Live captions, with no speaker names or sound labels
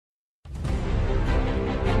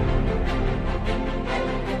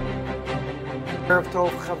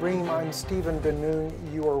I'm Stephen Benoon.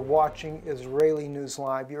 You are watching Israeli News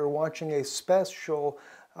Live. You are watching a special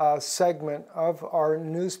segment of our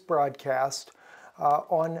news broadcast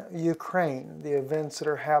on Ukraine, the events that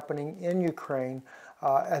are happening in Ukraine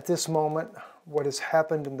at this moment, what has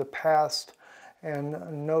happened in the past,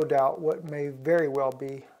 and no doubt what may very well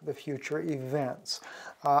be the future events.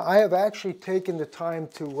 I have actually taken the time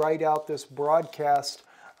to write out this broadcast.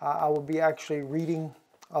 I will be actually reading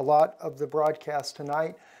a lot of the broadcast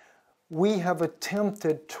tonight. We have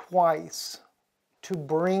attempted twice to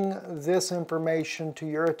bring this information to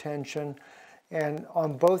your attention, and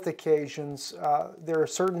on both occasions there are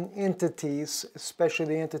certain entities, especially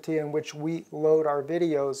the entity in which we load our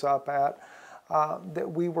videos up at, that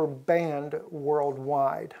we were banned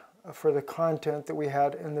worldwide for the content that we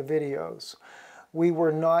had in the videos. We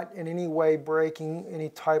were not in any way breaking any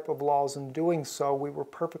type of laws in doing so. We were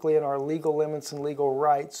perfectly in our legal limits and legal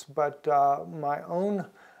rights, but my own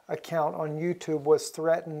account on YouTube was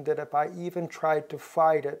threatened that if I even tried to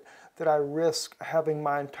fight it, that I risk having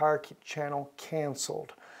my entire channel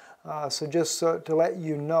canceled. So just to let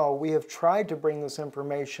you know, we have tried to bring this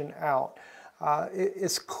information out.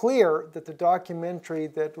 It's clear that the documentary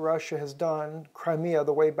that Russia has done, Crimea,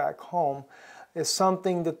 The Way Back Home, is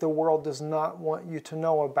something that the world does not want you to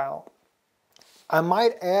know about. I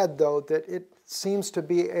might add, though, that it seems to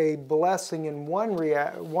be a blessing in one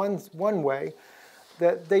way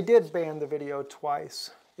that they did ban the video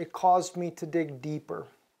twice. It caused me to dig deeper.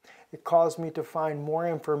 It caused me to find more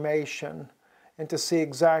information and to see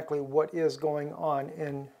exactly what is going on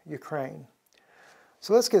in Ukraine.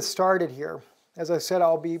 So let's get started here. As I said,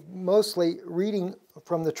 I'll be mostly reading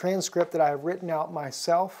from the transcript that I have written out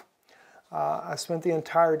myself. I spent the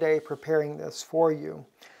entire day preparing this for you.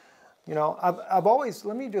 You know, I've always,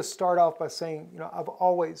 let me just start off by saying, you know, I've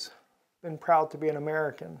always been proud to be an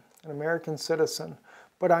American citizen,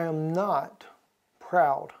 but I am not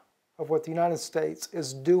proud of what the United States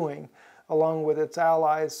is doing along with its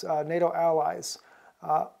allies, NATO allies,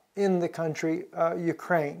 in the country,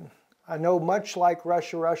 Ukraine. I know much like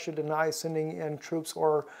Russia denies sending in troops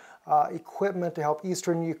or equipment to help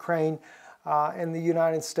eastern Ukraine, and the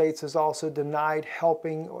United States has also denied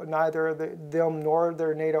helping neither them nor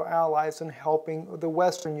their NATO allies in helping the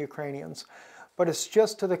western Ukrainians. But it's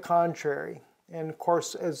just to the contrary. And of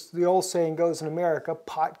course, as the old saying goes in America,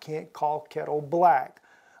 pot can't call kettle black.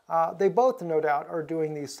 They both, no doubt, are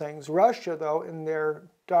doing these things. Russia, though, in their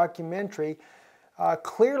documentary,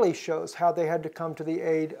 clearly shows how they had to come to the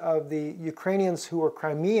aid of the Ukrainians who were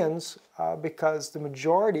Crimeans, because the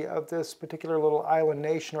majority of this particular little island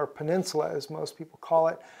nation, or peninsula as most people call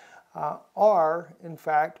it, are in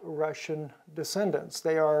fact Russian descendants.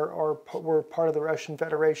 They were part of the Russian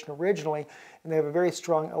Federation originally, and they have a very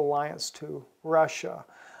strong alliance to Russia.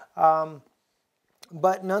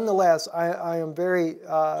 But nonetheless, I am very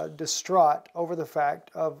distraught over the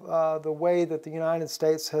fact of the way that the United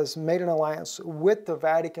States has made an alliance with the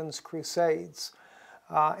Vatican's crusades.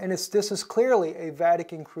 And this is clearly a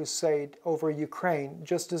Vatican crusade over Ukraine,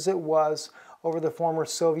 just as it was over the former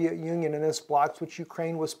Soviet Union and its blocs, which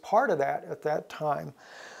Ukraine was part of that at that time.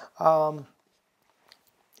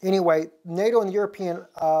 Anyway, NATO and the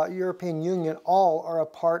European Union all are a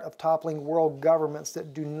part of toppling world governments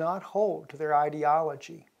that do not hold to their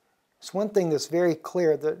ideology. It's one thing that's very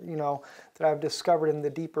clear that, you know, that I've discovered in the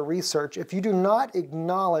deeper research. If you do not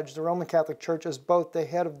acknowledge the Roman Catholic Church as both the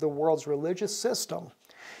head of the world's religious system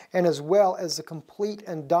and as well as the complete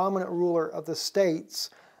and dominant ruler of the states,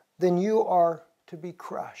 then you are to be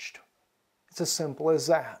crushed. It's as simple as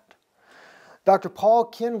that. Dr. Paul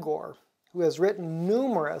Kengor, who has written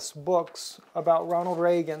numerous books about Ronald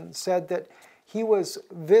Reagan, said that he was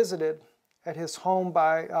visited at his home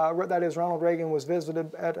by, that is, Ronald Reagan was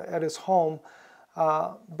visited at his home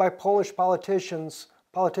by Polish politicians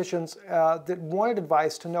that wanted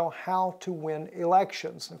advice to know how to win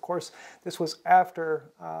elections. And of course, this was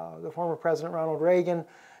after the former President Ronald Reagan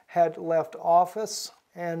had left office,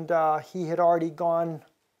 and he had already gone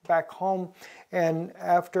back home, and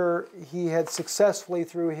after he had successfully,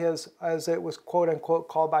 through his, as it was quote-unquote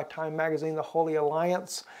called by Time magazine, the Holy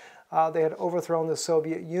Alliance, they had overthrown the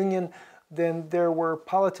Soviet Union, then there were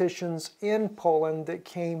politicians in Poland that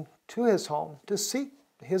came to his home to seek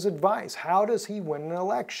his advice. How does he win an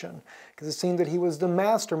election? Because it seemed that he was the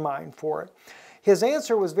mastermind for it. His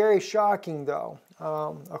answer was very shocking, though.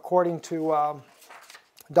 According to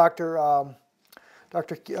Dr.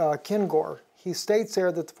 Kengor, he states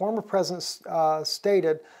there that the former president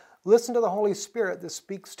stated, "Listen to the Holy Spirit that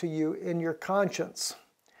speaks to you in your conscience.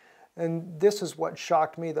 And this is what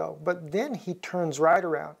shocked me though. But then he turns right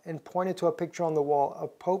around and pointed to a picture on the wall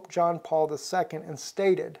of Pope John Paul II and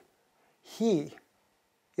stated, "He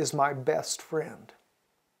is my best friend."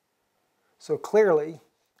 So clearly,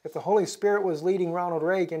 if the Holy Spirit was leading Ronald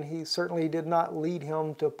Reagan, he certainly did not lead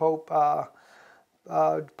him to Pope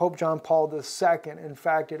John Paul II. In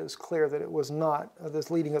fact, it is clear that it was not this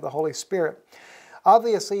leading of the Holy Spirit.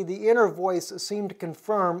 Obviously, the inner voice seemed to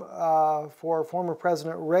confirm for former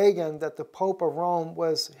President Reagan that the Pope of Rome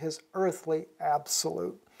was his earthly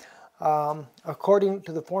absolute. According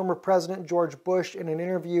to the former President George Bush, in an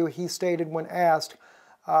interview, he stated when asked,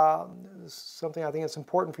 something I think it's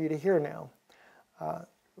important for you to hear now.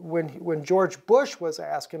 When George Bush was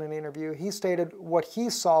asked in an interview, he stated what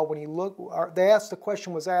he saw when he looked, the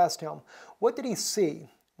question was asked him, what did he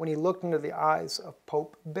see when he looked into the eyes of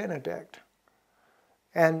Pope Benedict?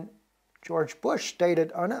 And George Bush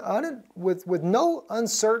stated with no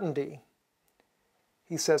uncertainty,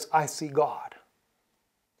 he says, "I see God."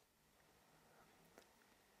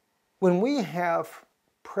 When we have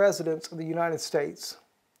presidents of the United States,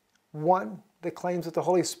 one that claims that the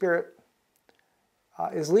Holy Spirit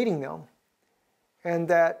is leading them, and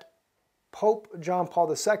that Pope John Paul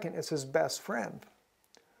II is his best friend.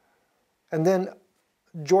 And then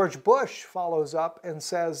George Bush follows up and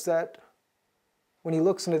says that when he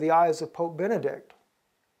looks into the eyes of Pope Benedict,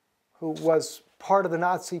 who was part of the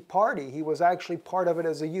Nazi Party, he was actually part of it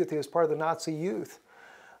as a youth, he was part of the Nazi youth,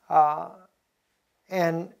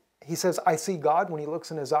 and he says, "I see God," when he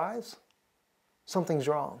looks in his eyes, something's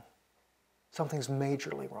wrong. Something's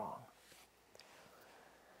majorly wrong.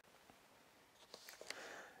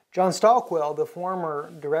 John Stockwell, the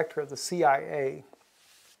former director of the CIA,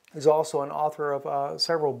 is also an author of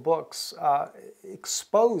several books,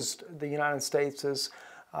 exposed the United States'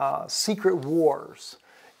 secret wars.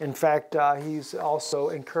 In fact, he also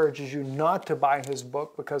encourages you not to buy his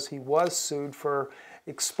book because he was sued for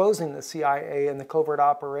exposing the CIA and the covert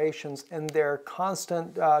operations and their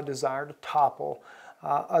constant desire to topple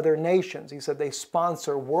other nations. He said they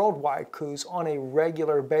sponsor worldwide coups on a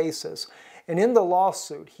regular basis. And in the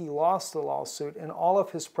lawsuit, he lost the lawsuit, and all of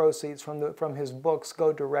his proceeds from his books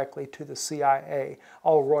go directly to the CIA,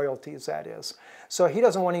 all royalties, that is. So he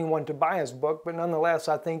doesn't want anyone to buy his book, but nonetheless,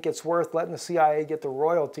 I think it's worth letting the CIA get the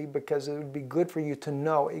royalty because it would be good for you to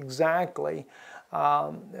know exactly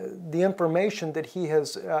the information that he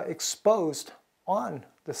has exposed on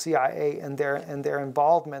the CIA and their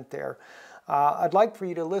involvement there. I'd like for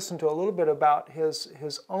you to listen to a little bit about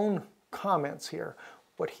his own comments here,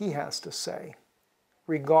 what he has to say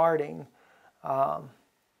regarding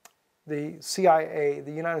the CIA,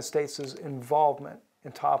 the United States' involvement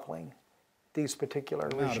in toppling these particular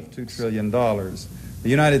regimes. Out of $2 trillion. The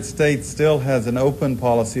United States still has an open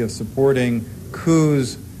policy of supporting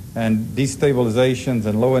coups and destabilizations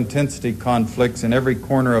and low-intensity conflicts in every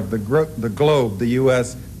corner of the globe. The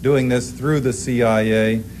U.S. doing this through the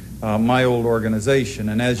CIA, my old organization.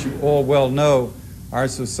 And as you all well know, our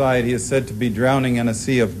society is said to be drowning in a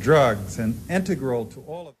sea of drugs, and integral to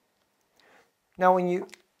all of. Now, when you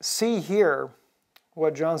see here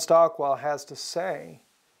what John Stockwell has to say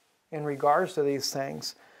in regards to these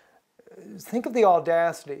things, think of the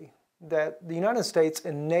audacity that the United States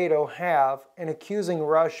and NATO have in accusing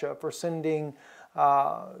Russia for sending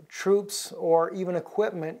troops or even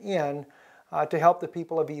equipment in to help the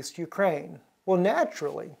people of East Ukraine. Well,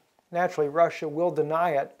 naturally, Russia will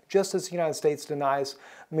deny it, just as the United States denies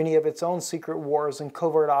many of its own secret wars and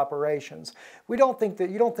covert operations. You don't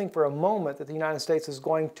think for a moment that the United States is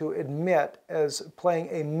going to admit as playing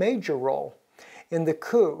a major role in the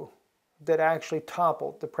coup that actually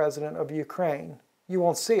toppled the president of Ukraine. You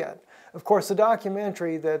won't see it. Of course, the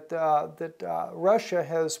documentary that Russia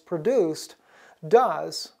has produced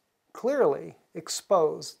does clearly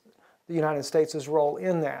expose the United States' role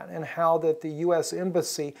in that, and how that the U.S.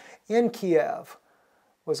 Embassy in Kiev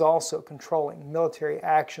was also controlling military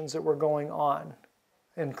actions that were going on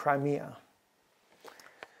in Crimea.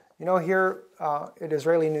 You know, here at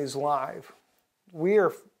Israeli News Live, we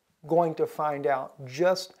are going to find out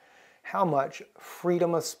just how much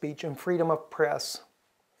freedom of speech and freedom of press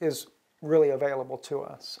is really available to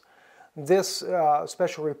us. This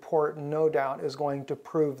special report, no doubt, is going to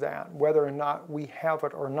prove that, whether or not we have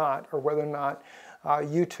it or not, or whether or not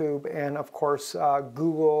YouTube and, of course,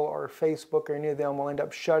 Google or Facebook or any of them will end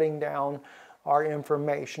up shutting down our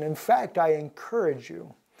information. In fact, I encourage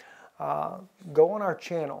you, go on our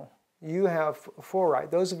channel. You have full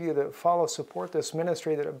right. Those of you that support this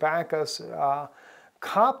ministry, that back us,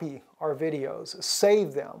 copy our videos,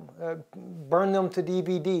 save them, burn them to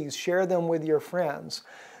DVDs, share them with your friends.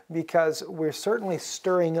 because we're certainly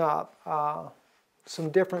stirring up some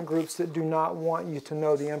different groups that do not want you to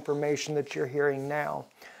know the information that you're hearing now.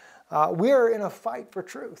 We are in a fight for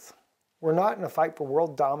truth. We're not in a fight for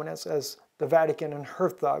world dominance as the Vatican and her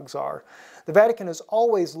thugs are. The Vatican has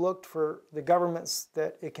always looked for the governments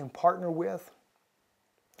that it can partner with,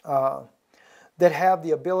 that have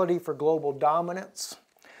the ability for global dominance.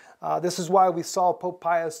 This is why we saw Pope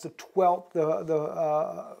Pius XII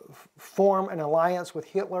form an alliance with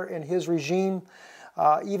Hitler and his regime,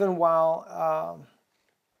 even while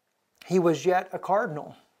he was yet a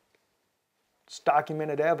cardinal. It's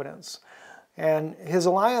documented evidence. And his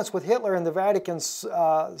alliance with Hitler and the Vatican's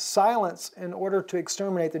silence in order to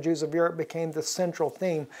exterminate the Jews of Europe became the central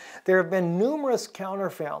theme. There have been numerous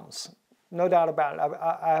counterfilms, no doubt about it.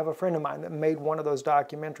 I have a friend of mine that made one of those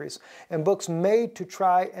documentaries, and books made to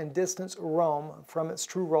try and distance Rome from its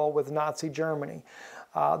true role with Nazi Germany.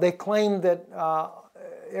 They claim that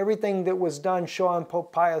everything that was done showing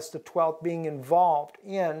Pope Pius XII being involved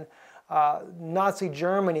in Nazi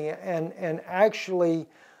Germany and actually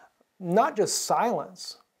not just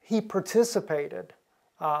silence, he participated.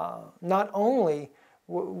 Not only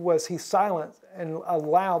was he silent and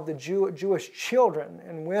allowed the Jewish children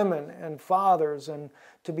and women and fathers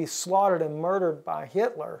to be slaughtered and murdered by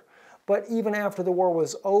Hitler, but even after the war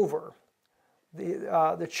was over,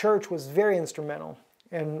 the church was very instrumental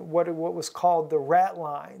in what was called the rat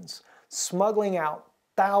lines, smuggling out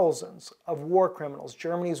thousands of war criminals,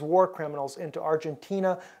 Germany's war criminals, into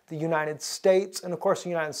Argentina, the United States, and of course the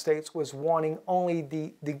United States was wanting only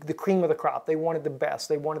the cream of the crop. They wanted the best.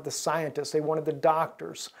 They wanted the scientists. They wanted the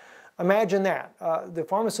doctors. Imagine that. The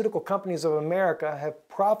pharmaceutical companies of America have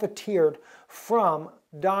profiteered from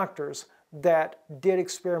doctors that did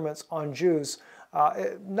experiments on Jews.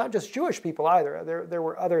 Not just Jewish people either. There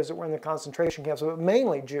were others that were in the concentration camps, but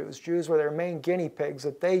mainly Jews. Jews were their main guinea pigs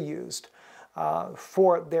that they used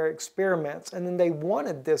for their experiments, and then they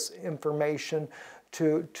wanted this information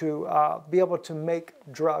to be able to make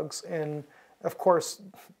drugs, and of course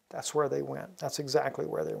that's where they went. That's exactly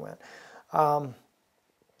where they went.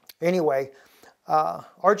 Anyway,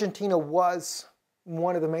 Argentina was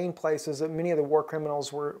one of the main places that many of the war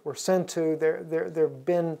criminals were sent to. There have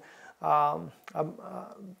been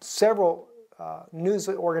several news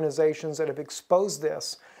organizations that have exposed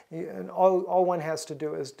this. And all one has to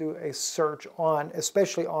do is do a search on,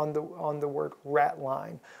 especially on the word rat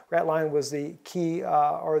line. Rat line was the key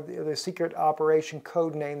or the secret operation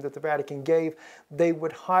code name that the Vatican gave. They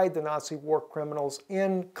would hide the Nazi war criminals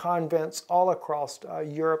in convents all across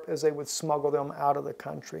Europe as they would smuggle them out of the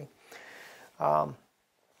country.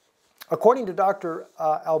 According to Dr.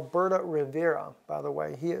 Alberta Rivera, by the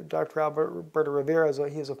way, Dr. Alberta Rivera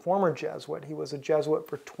is a former Jesuit. He was a Jesuit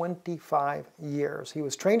for 25 years. He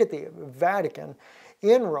was trained at the Vatican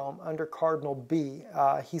in Rome under Cardinal B.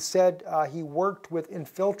 He said he worked with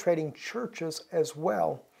infiltrating churches as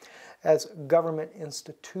well as government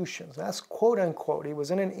institutions. That's quote unquote. He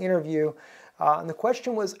was in an interview and the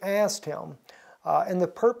question was asked him, and the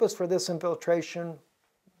purpose for this infiltration,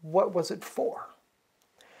 what was it for?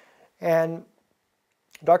 And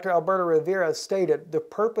Dr. Alberta Rivera stated, the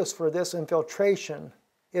purpose for this infiltration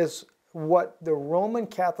is what the Roman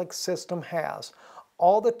Catholic system has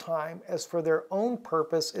all the time, as for their own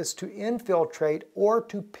purpose is to infiltrate or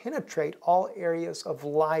to penetrate all areas of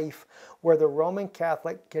life where the Roman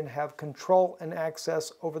Catholic can have control and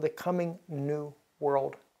access over the coming new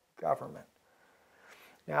world government.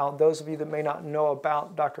 Now, those of you that may not know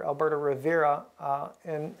about Dr. Alberta Rivera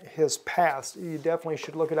and his past, you definitely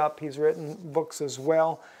should look it up. He's written books as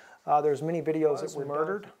well. There's many videos that were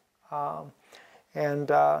murdered.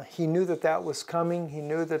 And he knew that that was coming. He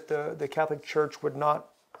knew that the Catholic Church would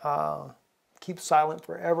not keep silent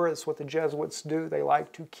forever. It's what the Jesuits do. They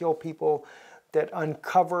like to kill people that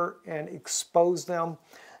uncover and expose them.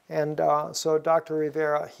 And so Dr.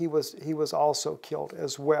 Rivera, he was also killed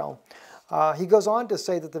as well. He goes on to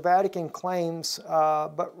say that the Vatican claims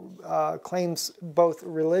both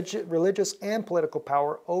religious and political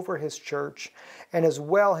power over his church, and as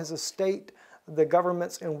well his estate, the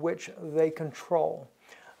governments in which they control.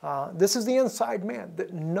 This is the inside man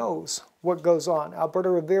that knows what goes on. Alberta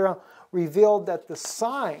Rivera revealed that the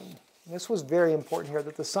sign, this was very important here,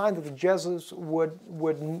 that the sign that the Jesuits would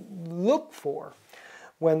look for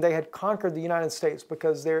when they had conquered the United States,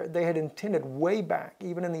 because they had intended way back,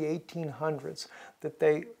 even in the 1800s, that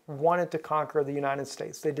they wanted to conquer the United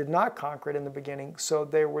States. They did not conquer it in the beginning, so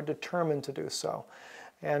they were determined to do so.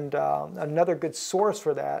 And another good source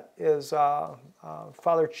for that is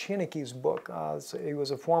Father Chinnicky's book. He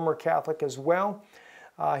was a former Catholic as well.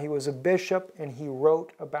 He was a bishop, and he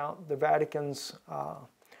wrote about the Vatican's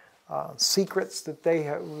secrets that they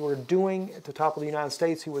were doing to topple the United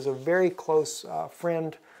States. He was a very close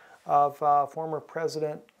friend of former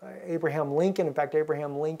President Abraham Lincoln. In fact,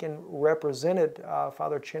 Abraham Lincoln represented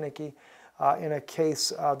Father Chinnicky in a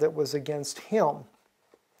case that was against him.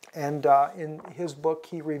 And in his book,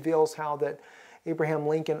 he reveals how that Abraham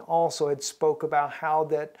Lincoln also had spoke about how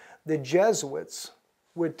that the Jesuits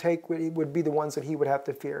would be the ones that he would have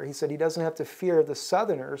to fear. He said he doesn't have to fear the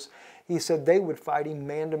Southerners. He said they would fight him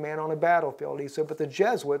man to man on a battlefield. He said, but the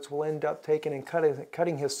Jesuits will end up taking and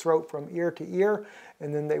cutting his throat from ear to ear,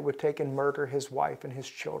 and then they would take and murder his wife and his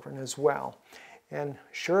children as well. And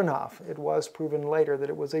sure enough, it was proven later that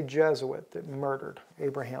it was a Jesuit that murdered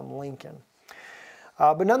Abraham Lincoln.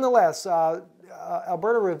 But nonetheless,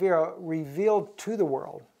 Alberta Rivera revealed to the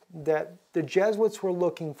world that the Jesuits were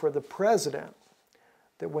looking for the president,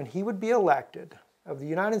 that when he would be elected of the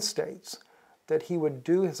United States, that he would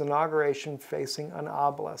do his inauguration facing an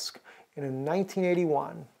obelisk. And in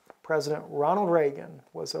 1981, President Ronald Reagan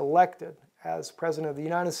was elected as President of the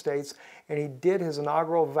United States, and he did his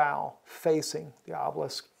inaugural vow facing the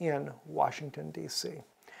obelisk in Washington, D.C.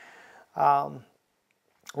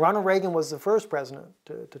 Ronald Reagan was the first president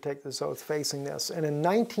to take this oath facing this. And in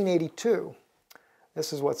 1982,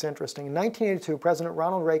 this is what's interesting. In 1982, President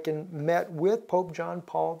Ronald Reagan met with Pope John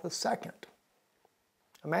Paul II.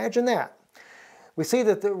 Imagine that. We see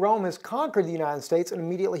that Rome has conquered the United States, and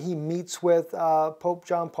immediately he meets with Pope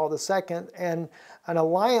John Paul II and an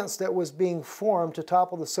alliance that was being formed to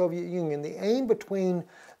topple the Soviet Union. The aim between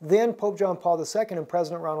then Pope John Paul II and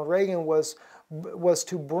President Ronald Reagan was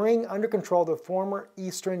to bring under control the former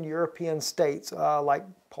Eastern European states like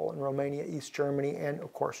Poland, Romania, East Germany, and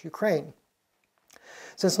of course Ukraine.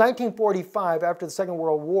 Since 1945, after the Second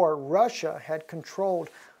World War, Russia had controlled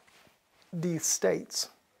these states.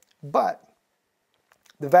 But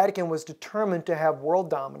the Vatican was determined to have world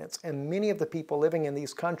dominance, and many of the people living in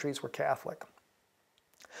these countries were Catholic.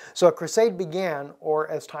 So a crusade began, or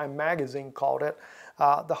as Time magazine called it,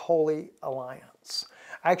 the Holy Alliance.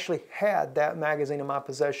 I actually had that magazine in my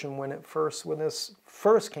possession when this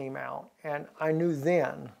first came out, and I knew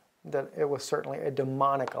then that it was certainly a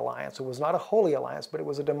demonic alliance. It was not a holy alliance, but it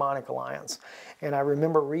was a demonic alliance. And I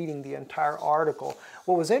remember reading the entire article.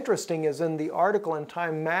 What was interesting is in the article in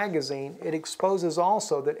Time magazine, it exposes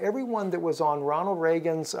also that everyone that was on Ronald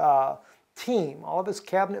Reagan's team, all of his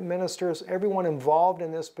cabinet ministers, everyone involved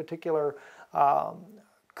in this particular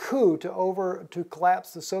coup to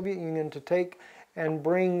collapse the Soviet Union, to take and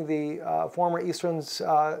bring the former Eastern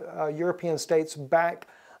European states back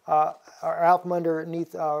out from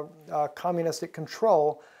underneath communistic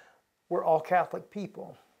control, were all Catholic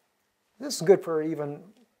people. This is good for even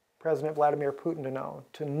President Vladimir Putin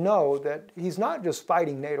to know that he's not just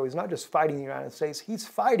fighting NATO, he's not just fighting the United States, he's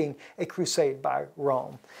fighting a crusade by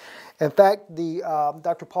Rome. In fact,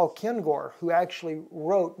 Dr. Paul Kengor, who actually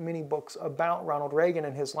wrote many books about Ronald Reagan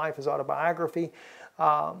and his life, his autobiography,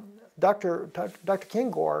 Dr.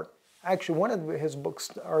 Kengor, actually one of his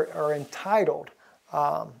books are entitled,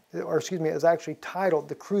 is actually titled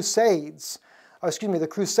The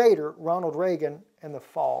Crusader, Ronald Reagan and the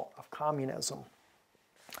Fall of Communism.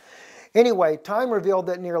 Anyway, Time revealed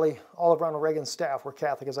that nearly all of Ronald Reagan's staff were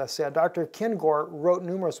Catholic, as I said. Dr. Kengor wrote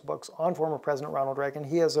numerous books on former President Ronald Reagan.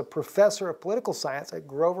 He is a professor of political science at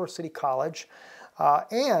Grover City College.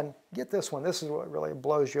 And get this one, this is what really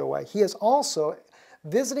blows you away. He is also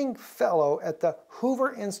visiting fellow at the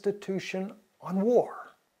Hoover Institution on War.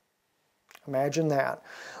 Imagine that.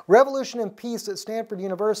 Revolution and Peace at Stanford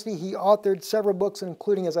University. He authored several books,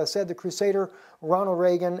 including, as I said, The Crusader, Ronald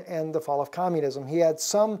Reagan, and The Fall of Communism. He had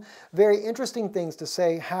some very interesting things to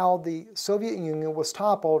say how the Soviet Union was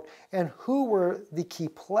toppled and who were the key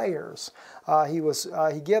players. He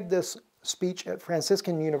gave this speech at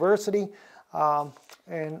Franciscan University,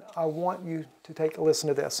 and I want you to take a listen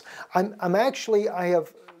to this.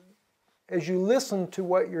 As you listen to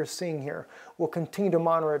what you're seeing here, we'll continue to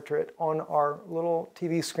monitor it on our little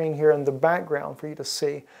TV screen here in the background for you to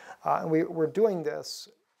see. And we're doing this.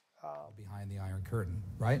 Behind the Iron Curtain,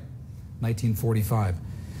 right? 1945.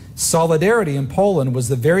 Solidarity in Poland was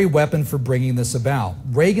the very weapon for bringing this about.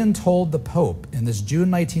 Reagan told the Pope in this June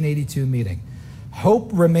 1982 meeting, "Hope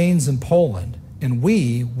remains in Poland, and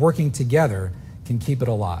we, working together, can keep it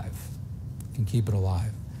alive." Can keep it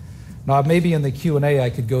alive. Now, maybe in the Q&A I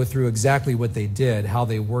could go through exactly what they did, how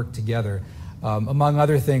they worked together. Among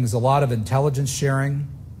other things, a lot of intelligence sharing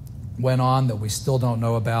went on that we still don't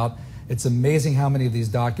know about. It's amazing how many of these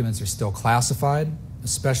documents are still classified,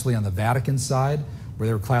 especially on the Vatican side, where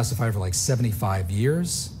they were classified for like 75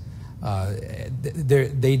 years.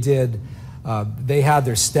 They had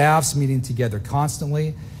their staffs meeting together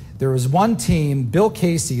constantly. There was one team, Bill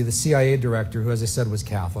Casey, the CIA director, who, as I said, was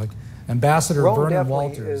Catholic, Ambassador Rome Vernon definitely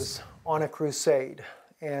Walters. is on a crusade,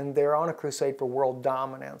 and they're on a crusade for world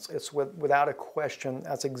dominance. It's without a question,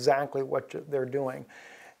 that's exactly what they're doing.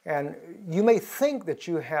 And you may think that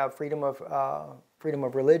you have freedom of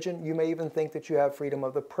religion. You may even think that you have freedom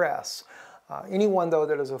of the press. Anyone, though,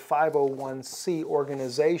 that is a 501c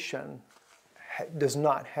organization does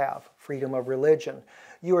not have freedom of religion.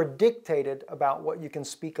 You are dictated about what you can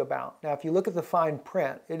speak about. Now, if you look at the fine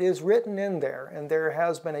print, it is written in there, and there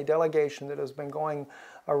has been a delegation that has been going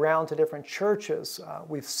around to different churches.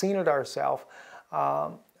 We've seen it ourselves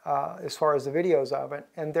as far as the videos of it,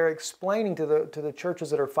 and they're explaining to the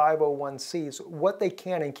churches that are 501cs what they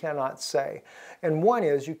can and cannot say. And one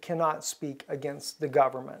is, you cannot speak against the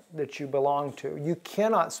government that you belong to. You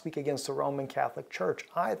cannot speak against the Roman Catholic Church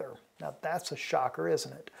either. Now, that's a shocker,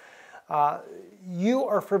 isn't it? You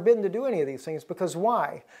are forbidden to do any of these things, because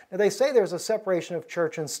why? Now, they say there's a separation of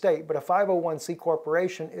church and state, but a 501c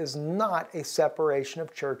corporation is not a separation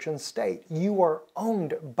of church and state. You are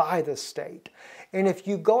owned by the state. And if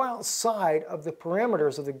you go outside of the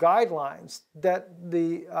perimeters of the guidelines that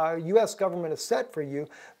the U.S. government has set for you,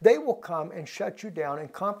 they will come and shut you down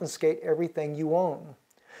and confiscate everything you own.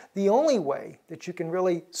 The only way that you can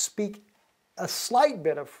really speak a slight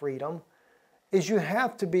bit of freedom is you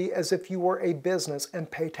have to be as if you were a business and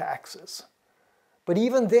pay taxes. But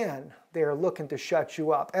even then, they are looking to shut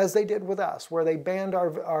you up, as they did with us, where they banned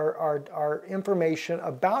our information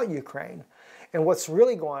about Ukraine. And what's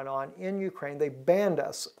really going on in Ukraine, they banned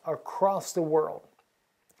us across the world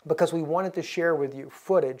because we wanted to share with you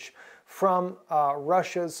footage from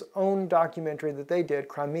Russia's own documentary that they did,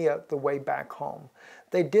 Crimea, The Way Back Home.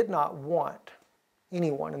 They did not want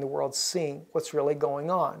anyone in the world seeing what's really going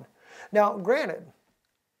on. Now, granted,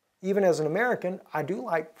 even as an American, I do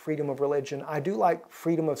like freedom of religion. I do like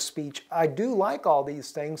freedom of speech. I do like all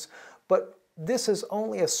these things, but this is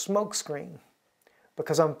only a smokescreen,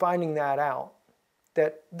 because I'm finding that out,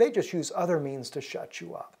 that they just use other means to shut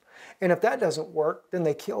you up. And if that doesn't work, then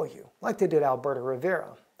they kill you, like they did Alberta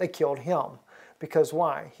Rivera. They killed him. Because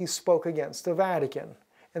why? He spoke against the Vatican,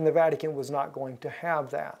 and the Vatican was not going to have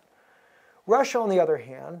that. Russia, on the other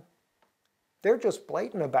hand, they're just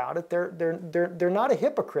blatant about it. They're not a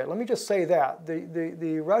hypocrite. Let me just say that.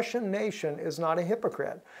 The Russian nation is not a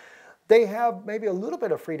hypocrite. They have maybe a little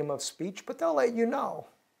bit of freedom of speech, but they'll let you know.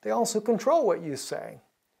 They also control what you say.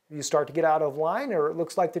 If you start to get out of line, or it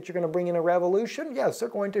looks like that you're going to bring in a revolution, yes, they're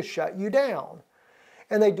going to shut you down.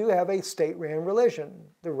 And they do have a state-ran religion,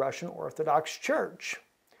 the Russian Orthodox Church.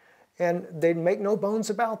 And they make no bones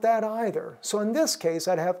about that either. So in this case,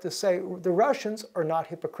 I'd have to say the Russians are not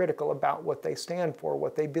hypocritical about what they stand for,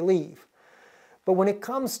 what they believe. But when it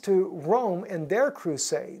comes to Rome and their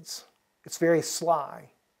crusades, it's very sly,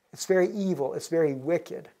 it's very evil, it's very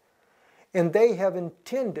wicked. And they have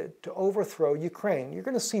intended to overthrow Ukraine. You're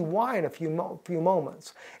going to see why in a few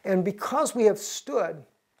moments. And because we have stood,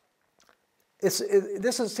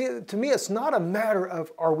 to me, it's not a matter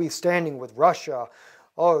of, are we standing with Russia?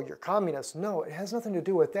 Oh, you're communist. No, it has nothing to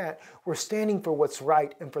do with that. We're standing for what's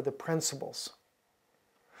right and for the principles.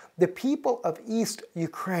 The people of East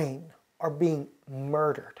Ukraine are being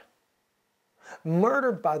murdered.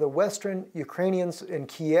 Murdered by the Western Ukrainians in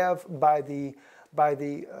Kiev, by the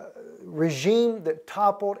regime that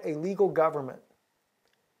toppled a legal government.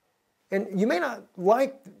 And you may not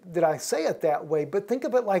like that I say it that way, but think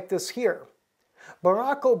of it like this here.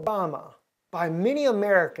 Barack Obama, by many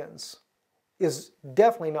Americans, is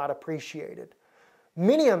definitely not appreciated.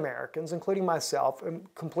 Many Americans, including myself, are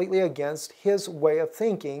completely against his way of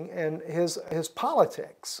thinking and his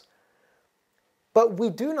politics. But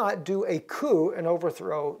we do not do a coup and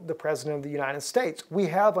overthrow the President of the United States. We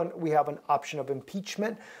have an option of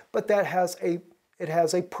impeachment, but it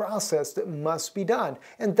has a process that must be done.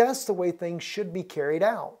 And that's the way things should be carried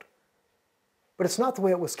out. But it's not the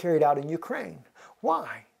way it was carried out in Ukraine.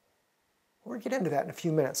 Why? We'll get into that in a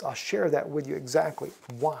few minutes. I'll share that with you exactly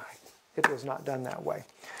why it was not done that way.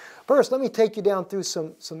 First, let me take you down through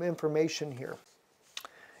some information here.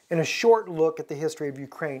 In a short look at the history of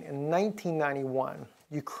Ukraine, in 1991,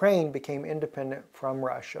 Ukraine became independent from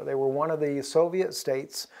Russia. They were one of the Soviet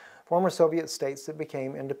states, former Soviet states, that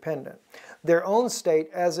became independent. Their own state,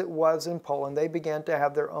 as it was in Poland, they began to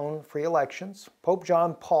have their own free elections. Pope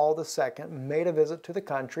John Paul II made a visit to the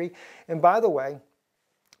country. And by the way,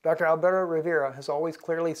 Dr. Alberta Rivera has always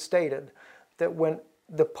clearly stated that when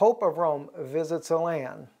the Pope of Rome visits a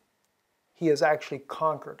land, he has actually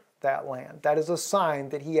conquered that land. That is a sign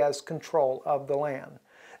that he has control of the land.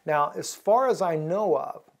 Now, as far as I know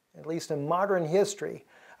of, at least in modern history,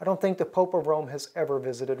 I don't think the Pope of Rome has ever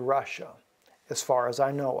visited Russia, as far as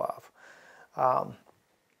I know of.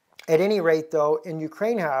 At any rate, though, in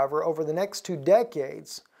Ukraine, however, over the next 2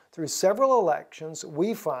 decades, through several elections,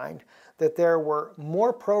 we find that there were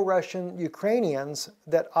more pro-Russian Ukrainians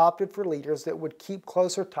that opted for leaders that would keep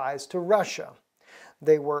closer ties to Russia.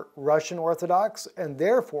 They were Russian Orthodox, and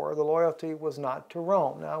therefore the loyalty was not to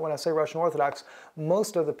Rome. Now, when I say Russian Orthodox,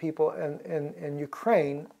 most of the people in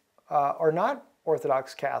Ukraine are not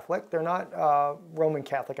Orthodox Catholic. They're not Roman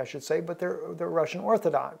Catholic, I should say, but they're Russian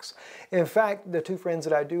Orthodox. In fact, the 2 friends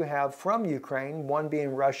that I do have from Ukraine, one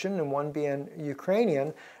being Russian and one being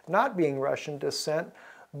Ukrainian, not being Russian descent,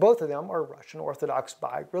 both of them are Russian Orthodox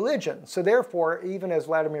by religion. So therefore, even as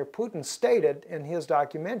Vladimir Putin stated in his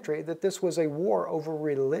documentary, that this was a war over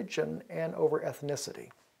religion and over ethnicity.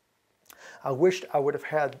 I wished I would have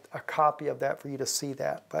had a copy of that for you to see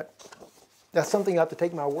that, but that's something you have to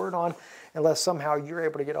take my word on unless somehow you're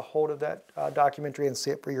able to get a hold of that documentary and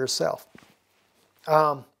see it for yourself.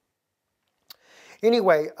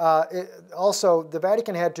 Anyway, also the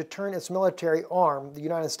Vatican had to turn its military arm, the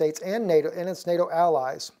United States and NATO and its NATO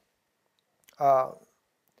allies that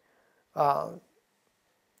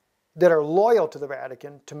are loyal to the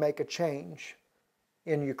Vatican to make a change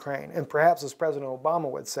in Ukraine. And perhaps, as President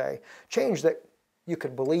Obama would say, change that you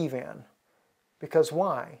could believe in. Because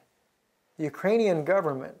why? The Ukrainian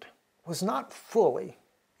government was not fully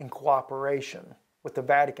in cooperation with the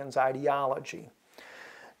Vatican's ideology.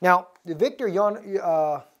 Now, Viktor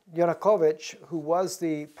Yanukovych, who was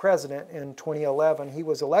the president in 2011, he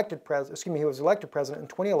was elected president in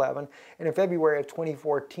 2011, and in February of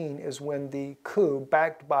 2014 is when the coup,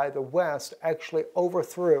 backed by the West, actually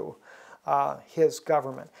overthrew his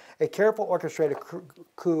government. A careful orchestrated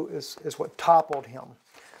coup is what toppled him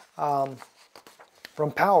from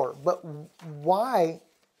power. But why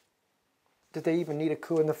did they even need a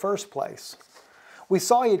coup in the first place? We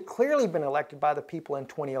saw he had clearly been elected by the people in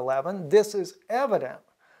 2011. This is evident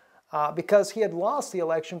because he had lost the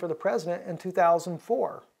election for the president in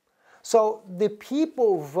 2004. So the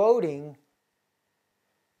people voting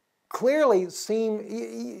clearly seem,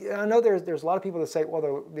 I know there's a lot of people that say,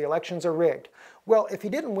 well, the elections are rigged. Well, if he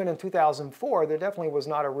didn't win in 2004, there definitely was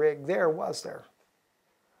not a rig there, was there?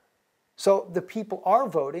 So the people are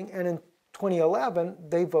voting, and in 2011,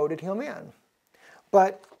 they voted him in.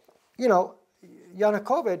 But, you know,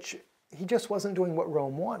 Yanukovych, he just wasn't doing what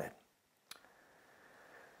Rome wanted.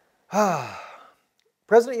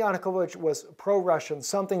 President Yanukovych was pro-Russian,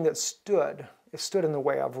 something that stood in the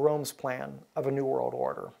way of Rome's plan of a new world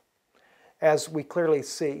order, as we clearly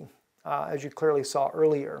see, as you clearly saw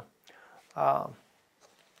earlier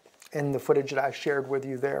in the footage that I shared with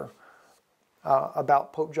you there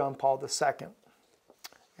about Pope John Paul II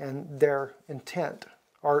and their intent,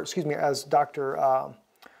 or excuse me, as Dr.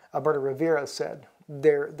 Alberta Rivera said,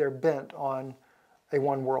 they're bent on a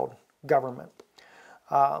one-world government.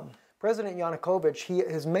 President Yanukovych,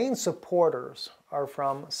 his main supporters are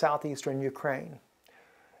from southeastern Ukraine.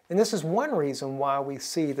 And this is one reason why we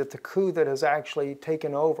see that the coup that has actually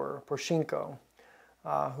taken over, Poroshenko,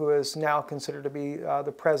 who is now considered to be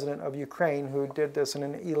the president of Ukraine, who did this in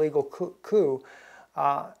an illegal coup,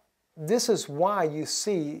 this is why you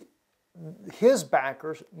see his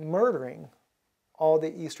backers murdering all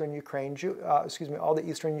the eastern all the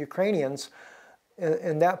eastern Ukrainians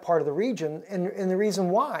in that part of the region. And the reason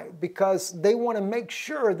why, because they want to make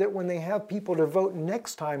sure that when they have people to vote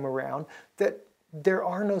next time around, that there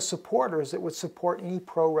are no supporters that would support any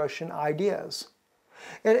pro-Russian ideas.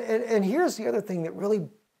 And here's the other thing that really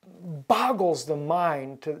boggles the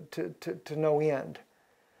mind to no end.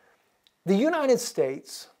 The United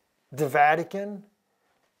States, the Vatican,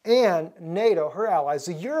 and NATO, her allies,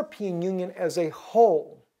 the European Union as a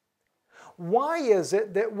whole, why is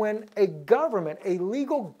it that when a government, a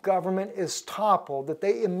legal government is toppled, that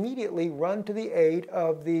they immediately run to the aid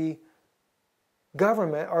of the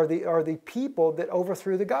government or the people that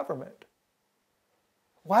overthrew the government?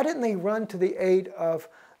 Why didn't they run to the aid of,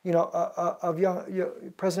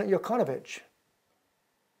 President Yanukovych?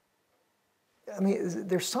 I mean,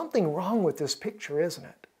 there's something wrong with this picture, isn't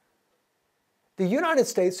it? The United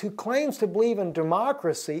States, who claims to believe in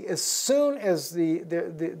democracy, as soon as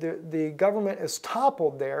the government is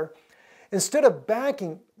toppled there, instead of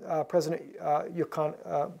backing President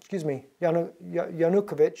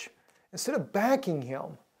Yanukovych, instead of backing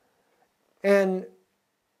him and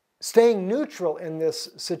staying neutral in this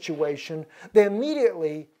situation, they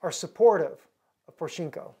immediately are supportive of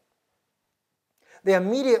Poroshenko. They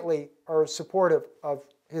immediately are supportive of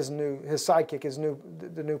his sidekick,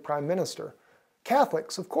 the new prime minister.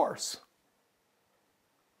 Catholics, of course.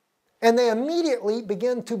 And they immediately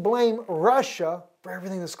begin to blame Russia for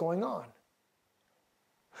everything that's going on.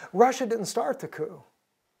 Russia didn't start the coup.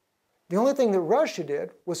 The only thing that Russia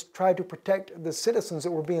did was try to protect the citizens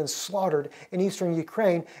that were being slaughtered in eastern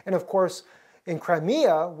Ukraine. And of course, in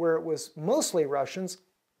Crimea, where it was mostly Russians,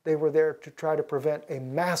 they were there to try to prevent a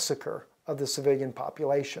massacre of the civilian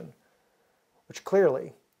population, which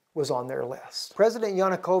clearly was on their list. President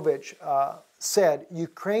Yanukovych said,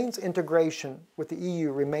 Ukraine's integration with the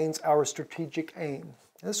EU remains our strategic aim.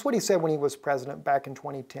 And this is what he said when he was president back in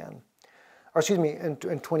 2010. Or excuse me, in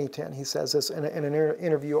 2010. He says this in an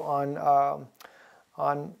interview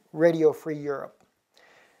on Radio Free Europe.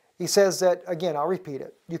 He says that, again, I'll repeat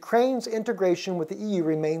it, Ukraine's integration with the EU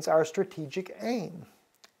remains our strategic aim,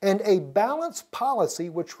 and a balanced policy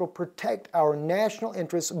which will protect our national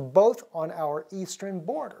interests both on our eastern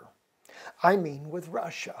border, I mean with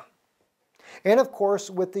Russia, and of course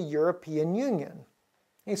with the European Union.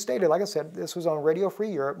 He stated, like I said, this was on Radio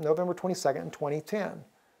Free Europe, November 22nd, 2010.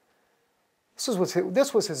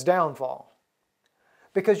 This was his downfall.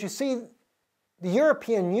 Because you see, the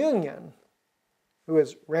European Union, who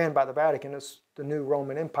is ran by the Vatican as the new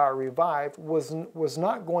Roman Empire revived, was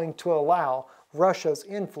not going to allow Russia's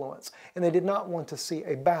influence. And they did not want to see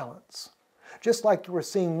a balance. Just like we're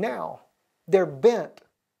seeing now, they're bent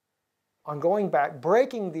on going back,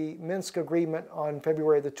 breaking the Minsk agreement on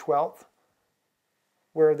February the 12th,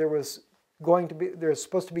 where there's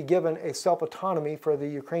supposed to be given a self-autonomy for the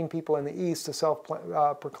Ukraine people in the east, the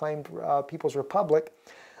self-proclaimed People's Republic.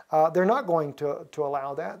 They're not going to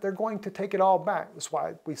allow that. They're going to take it all back. That's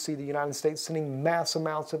why we see the United States sending mass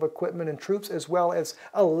amounts of equipment and troops, as well as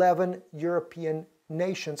 11 European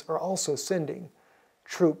nations are also sending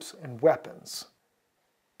troops and weapons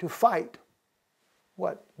to fight,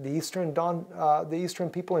 what, the eastern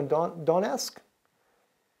people in Donetsk?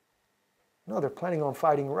 No, they're planning on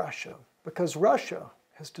fighting Russia, because Russia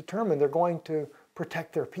has determined they're going to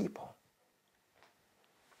protect their people.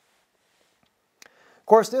 Of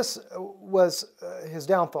course, this was his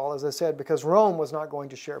downfall, as I said, because Rome was not going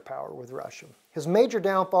to share power with Russia. His major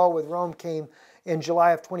downfall with Rome came in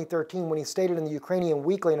July of 2013 when he stated in the Ukrainian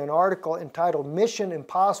Weekly in an article entitled Mission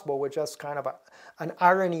Impossible, which that's kind of an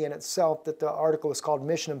irony in itself that the article is called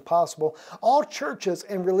Mission Impossible, all churches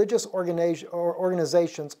and religious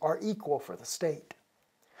organizations are equal for the state.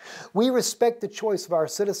 We respect the choice of our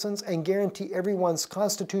citizens and guarantee everyone's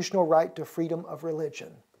constitutional right to freedom of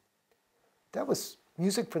religion. That was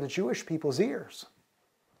music for the Jewish people's ears.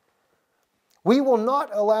 We will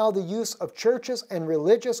not allow the use of churches and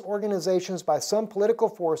religious organizations by some political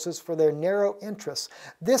forces for their narrow interests.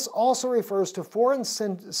 This also refers to foreign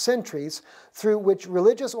centuries through which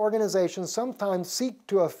religious organizations sometimes seek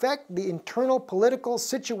to affect the internal political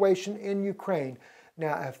situation in Ukraine.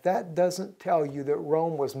 Now, if that doesn't tell you that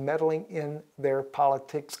Rome was meddling in their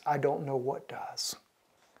politics, I don't know what does.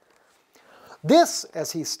 This,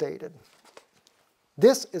 as he stated,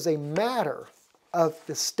 this is a matter of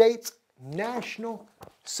the state's national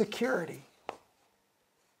security.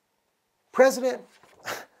 The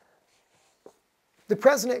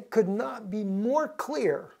president could not be more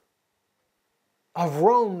clear of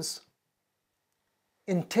Rome's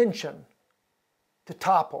intention to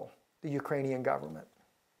topple the Ukrainian government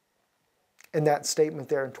in that statement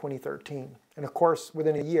there in 2013. And of course,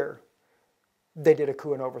 within a year, they did a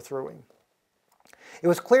coup and overthrew him. It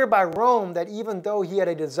was clear by Rome that even though he had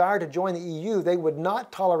a desire to join the EU, they would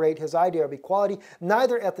not tolerate his idea of equality,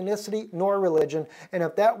 neither ethnicity nor religion. And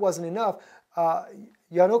if that wasn't enough,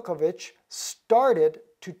 Yanukovych started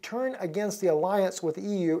to turn against the alliance with the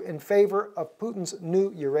EU in favor of Putin's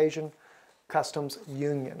new Eurasian customs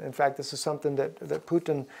union. In fact, this is something that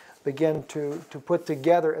Putin began to put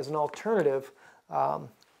together as an alternative I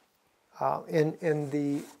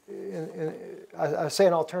say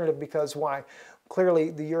an alternative because why?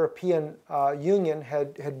 Clearly, the European Union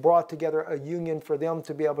had brought together a union for them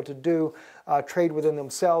to be able to do trade within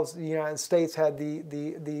themselves. The United States had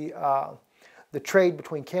the trade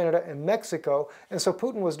between Canada and Mexico, and so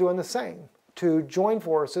Putin was doing the same to join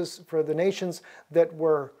forces for the nations that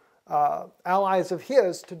were allies of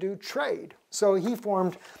his to do trade. So he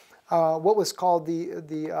formed what was called the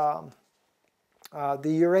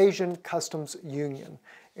Eurasian Customs Union,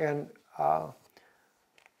 and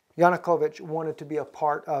Yanukovych wanted to be a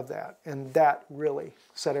part of that, and that really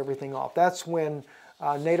set everything off. That's when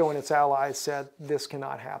NATO and its allies said this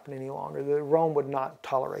cannot happen any longer. Rome would not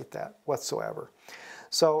tolerate that whatsoever.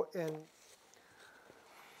 So, and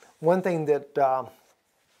one thing that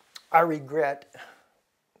I regret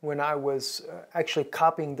when I was actually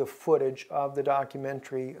copying the footage of the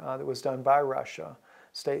documentary that was done by Russian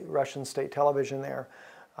state television there,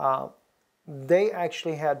 They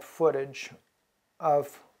actually had footage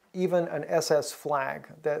of even an SS flag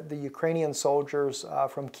that the Ukrainian soldiers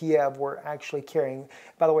from Kiev were actually carrying.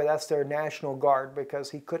 By the way, that's their National Guard,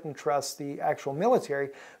 because he couldn't trust the actual military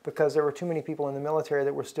because there were too many people in the military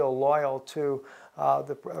that were still loyal to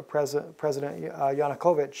the President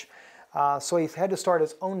Yanukovych. So he had to start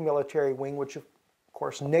his own military wing, which of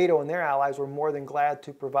course NATO and their allies were more than glad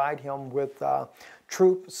to provide him with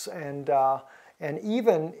troops and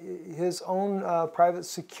even his own private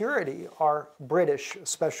security, our British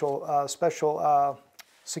special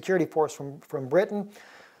security force from Britain.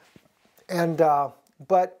 And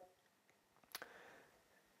but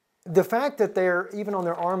the fact that they're, even on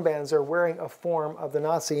their armbands, they're wearing a form of the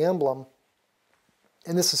Nazi emblem,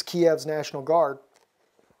 and this is Kiev's National Guard,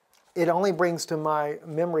 it only brings to my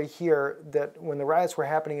memory here that when the riots were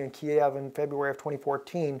happening in Kiev in February of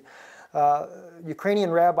 2014, Ukrainian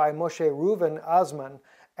Rabbi Moshe Reuven Osman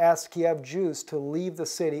asked Kiev Jews to leave the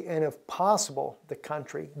city and, if possible, the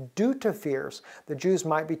country, due to fears the Jews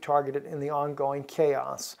might be targeted in the ongoing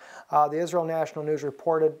chaos. The Israel National News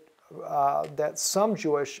reported that some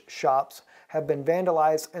Jewish shops have been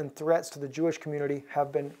vandalized and threats to the Jewish community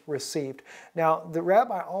have been received. Now, the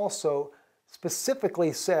rabbi also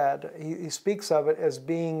specifically said, he speaks of it as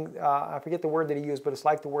being, I forget the word that he used, but it's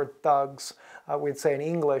like the word thugs, we'd say in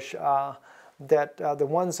English, that the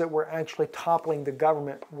ones that were actually toppling the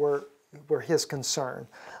government were his concern.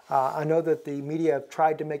 I know that the media have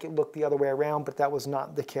tried to make it look the other way around, but that was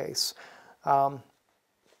not the case.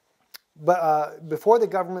 But before the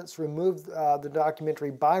governments removed the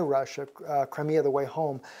documentary by Russia, Crimea the Way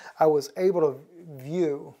Home, I was able to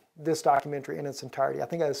view this documentary in its entirety. I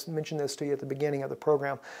think I mentioned this to you at the beginning of the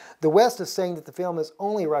program. The West is saying that the film is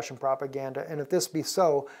only Russian propaganda, and if this be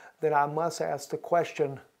so, then I must ask the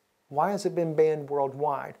question, why has it been banned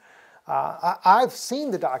worldwide? I've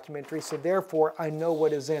seen the documentary, so therefore I know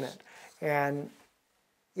what is in it. And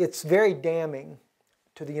it's very damning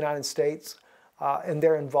to the United States and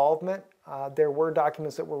their involvement. There were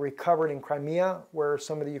documents that were recovered in Crimea where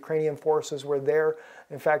some of the Ukrainian forces were there.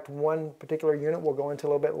 In fact, one particular unit we'll go into a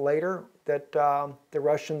little bit later that the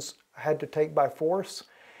Russians had to take by force.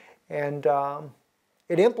 And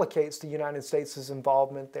it implicates the United States'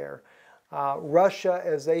 involvement there. Russia,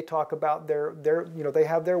 as they talk about they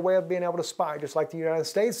have their way of being able to spy, just like the United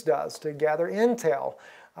States does, to gather intel.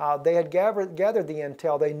 They had gathered the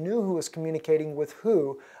intel. They knew who was communicating with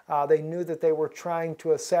who. They knew that they were trying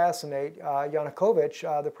to assassinate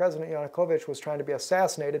Yanukovych. The President Yanukovych was trying to be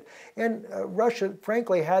assassinated. And Russia,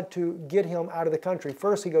 frankly, had to get him out of the country.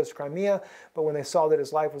 First, he goes to Crimea, but when they saw that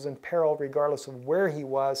his life was in peril, regardless of where he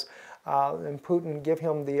was, and Putin gave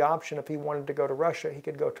him the option, if he wanted to go to Russia, he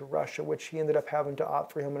could go to Russia, which he ended up having to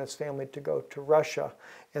opt for him and his family to go to Russia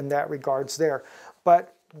in that regards there.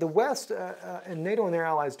 But the West and NATO and their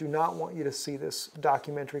allies do not want you to see this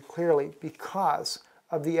documentary clearly because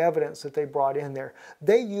of the evidence that they brought in there.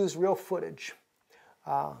 They use real footage,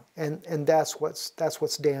 and that's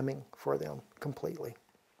what's damning for them completely.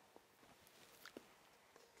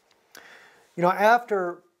 You know,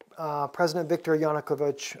 after President Viktor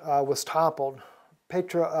Yanukovych was toppled,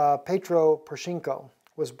 Petro Poroshenko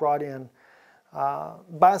was brought in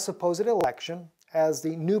by a supposed election as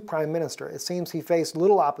the new prime minister. It seems he faced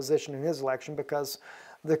little opposition in his election because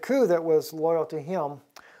the coup that was loyal to him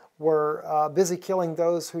were busy killing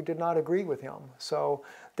those who did not agree with him. So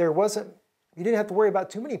he didn't have to worry about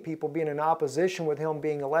too many people being in opposition with him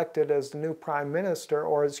being elected as the new prime minister,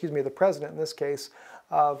 or excuse me, the president in this case,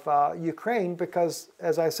 of Ukraine, because,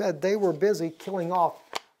 as I said, they were busy killing off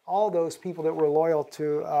all those people that were loyal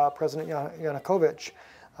to President Yanukovych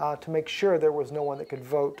to make sure there was no one that could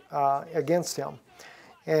vote against him.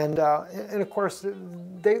 And of course,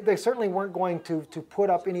 they certainly weren't going to put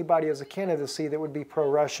up anybody as a candidacy that would be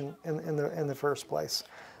pro-Russian in the first place.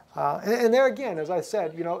 And there again, as I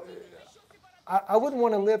said, you know, I wouldn't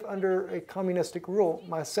want to live under a communistic rule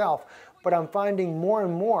myself, but I'm finding more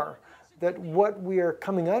and more that what we are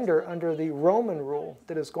coming under the Roman rule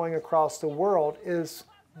that is going across the world is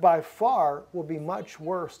by far will be much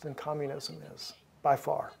worse than communism is, by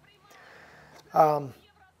far.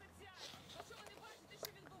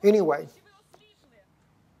 Anyway,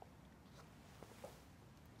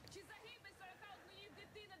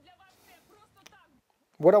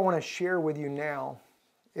 what I want to share with you now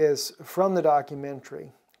is from the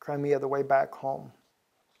documentary, Crimea the Way Back Home.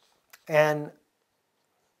 And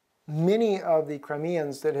many of the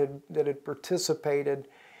Crimeans that had participated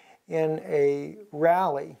in a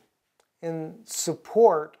rally in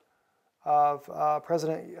support of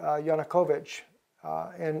President Yanukovych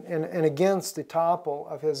and against the topple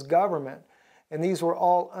of his government, And these were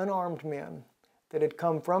all unarmed men that had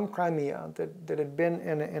come from Crimea, that had been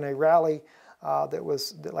in a rally that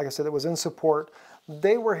was, like I said, that was in support.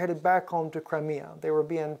 They were headed back home to Crimea. They were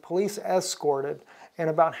being police escorted, and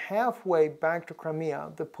about halfway back to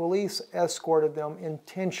Crimea, the police escorted them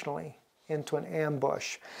intentionally into an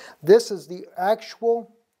ambush. This is the actual,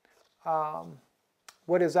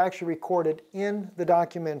 what is actually recorded in the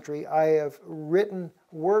documentary. I have written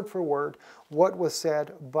word for word what was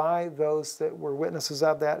said by those that were witnesses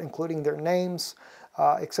of that, including their names,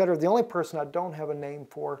 etc. The only person I don't have a name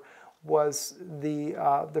for was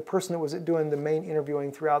the person that was doing the main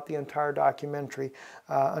interviewing throughout the entire documentary.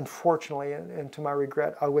 Unfortunately, and to my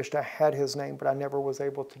regret, I wished I had his name, but I never was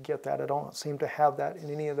able to get that. I don't seem to have that in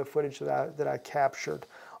any of the footage that I captured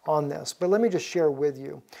on this. But let me just share with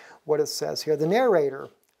you what it says here. The narrator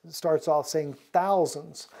starts off saying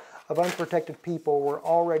thousands of unprotected people were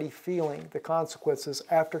already feeling the consequences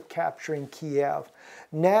after capturing Kiev.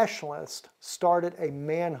 Nationalists started a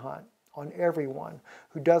manhunt on everyone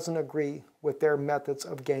who doesn't agree with their methods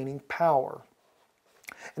of gaining power.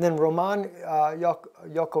 And then Roman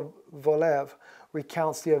Yakovlev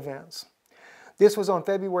recounts the events. This was on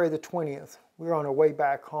February the 20th. We were on our way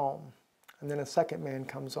back home. And then a second man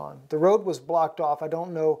comes on. The road was blocked off. I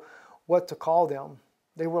don't know what to call them.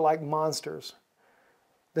 They were like monsters.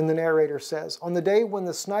 Then the narrator says, on the day when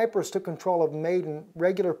the snipers took control of Maidan,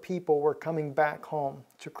 regular people were coming back home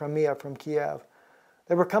to Crimea from Kiev.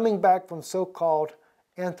 They were coming back from so-called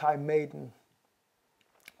anti-Maidan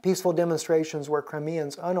peaceful demonstrations where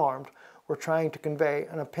Crimeans unarmed were trying to convey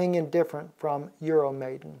an opinion different from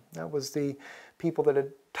Euromaidan. That was the people that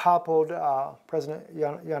had toppled President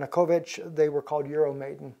Yanukovych. They were called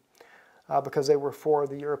Euromaidan because they were for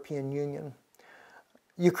the European Union.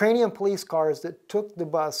 Ukrainian police cars that took the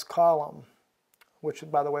bus column, which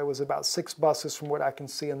by the way was about 6 buses from what I can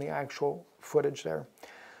see in the actual footage there,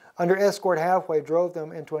 under escort halfway drove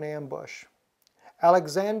them into an ambush.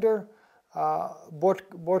 Alexander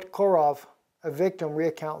Bortkorov, a victim,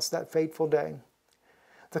 recounts that fateful day.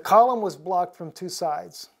 The column was blocked from 2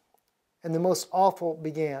 sides, and the most awful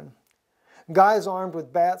began. Guys armed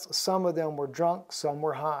with bats, some of them were drunk, some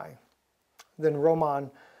were high. Then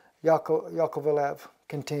Roman Yakovlev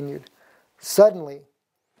continued. Suddenly,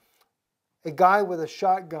 a guy with a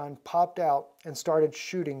shotgun popped out and started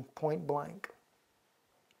shooting point blank.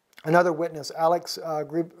 Another witness, Alex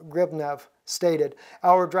Gribnev, stated,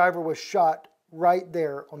 our driver was shot right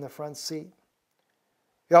there on the front seat.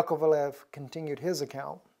 Yakovlev continued his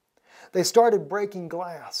account. They started breaking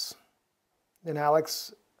glass. Then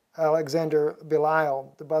Alexander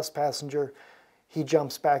Belial, the bus passenger, he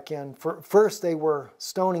jumps back in. First they were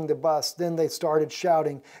stoning the bus, then they started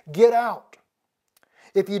shouting, get out!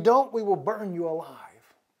 If you don't, we will burn you alive.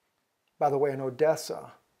 By the way, in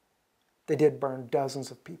Odessa, they did burn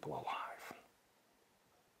dozens of people alive.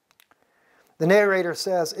 The narrator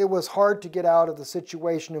says, it was hard to get out of the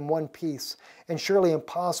situation in one piece, and surely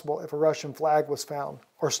impossible if a Russian flag was found,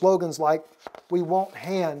 or slogans like, we won't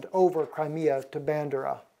hand over Crimea to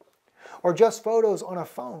Bandera, or just photos on a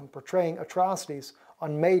phone portraying atrocities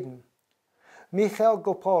on Maidan. Mikhail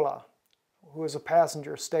Gopola, who was a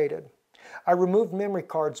passenger, stated, I removed memory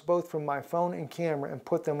cards both from my phone and camera and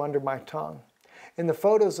put them under my tongue. In the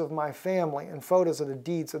photos of my family and photos of the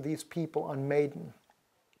deeds of these people on Maidan,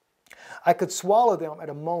 I could swallow them at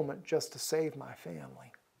a moment just to save my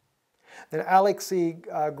family. Then Alexei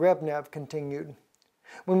Grebnev continued,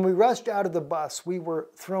 when we rushed out of the bus, we were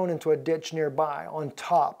thrown into a ditch nearby on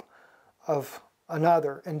top of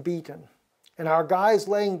another and beaten, and our guys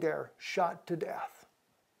laying there shot to death.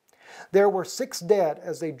 There were 6 dead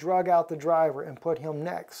as they drug out the driver and put him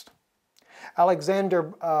next.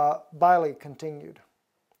 Alexander Bailey continued,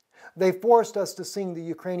 they forced us to sing the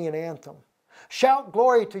Ukrainian anthem, shout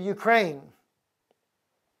glory to Ukraine,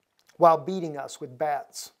 while beating us with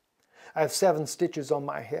bats. I have 7 stitches on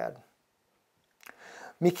my head.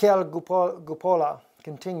 Mikhail Gopola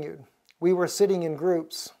continued, we were sitting in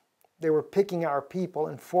groups. They were picking our people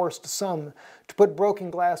and forced some to put broken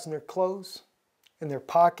glass in their clothes, in their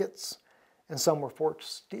pockets, and some were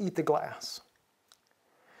forced to eat the glass.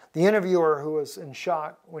 The interviewer, who was in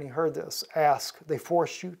shock when he heard this, asked, they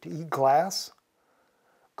forced you to eat glass?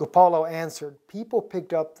 Gopolo answered, people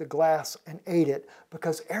picked up the glass and ate it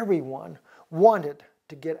because everyone wanted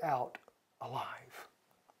to get out alive.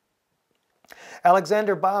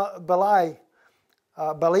 Alexander Bali,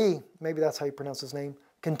 maybe that's how you pronounce his name,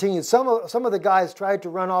 continued, some of the guys tried to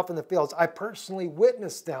run off in the fields. I personally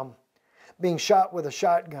witnessed them being shot with a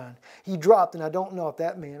shotgun. He dropped, and I don't know if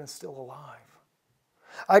that man is still alive.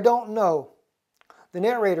 I don't know. The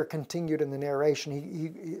narrator continued in the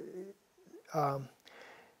narration.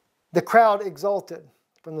 The crowd exulted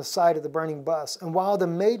from the sight of the burning bus, and while the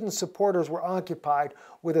Maidan supporters were occupied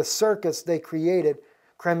with a circus they created,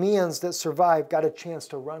 Crimeans that survived got a chance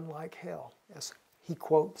to run like hell, as he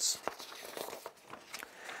quotes.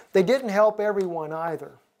 They didn't help everyone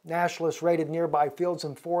either. Nationalists raided nearby fields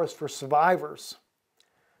and forests for survivors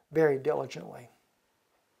very diligently.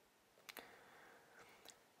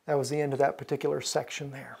 That was the end of that particular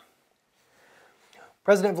section there.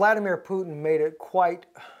 President Vladimir Putin made it quite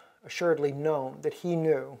assuredly known that he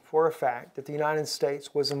knew for a fact that the United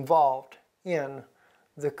States was involved in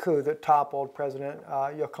the coup that toppled President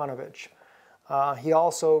Yanukovych. He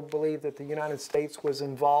also believed that the United States was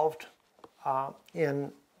involved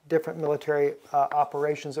in different military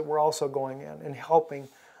operations that were also going in and helping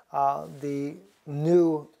the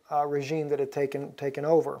new regime that had taken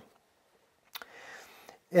over.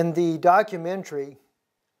 In the documentary,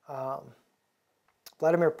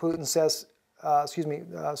 Vladimir Putin says,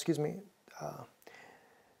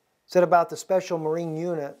 said about the special Marine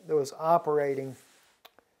unit that was operating,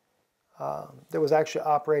 actually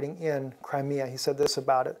operating in Crimea. He said this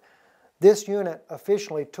about it: "This unit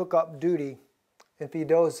officially took up duty in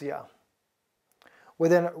Feodosia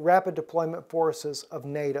within rapid deployment forces of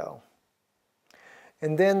NATO."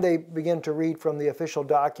 And then they begin to read from the official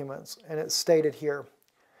documents, and it's stated here: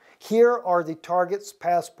 "Here are the targets,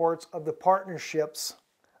 passports of the partnerships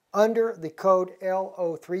under the code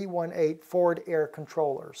LO318 forward air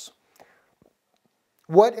controllers.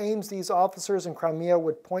 What aims these officers in Crimea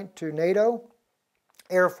would point to NATO?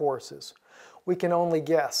 Air forces. We can only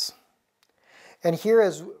guess. And here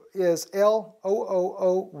is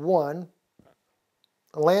L0001,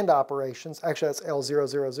 land operations. Actually, that's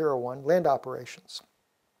L0001, land operations.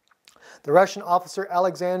 The Russian officer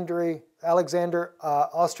Alexander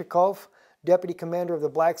Ostrikov, Deputy Commander of the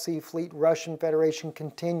Black Sea Fleet, Russian Federation,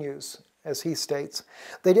 continues, as he states,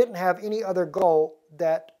 they didn't have any other goal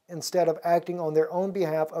that instead of acting on their own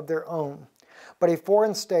behalf of their own, but a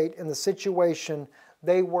foreign state in the situation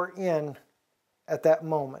they were in at that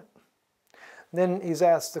moment." Then he's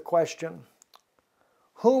asked the question,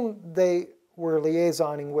 whom they were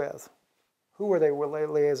liaisoning with. Who were they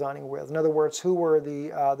liaisoning with? In other words, who were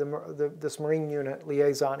this Marine unit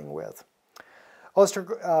liaisoning with?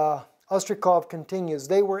 Ostrikov continues,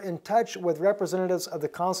 they were in touch with representatives of the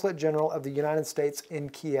Consulate General of the United States in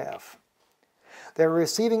Kiev. They were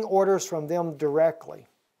receiving orders from them directly.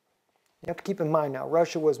 You have to keep in mind now,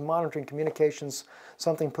 Russia was monitoring communications,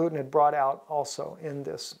 something Putin had brought out also in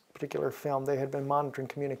this particular film. They had been monitoring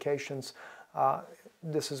communications.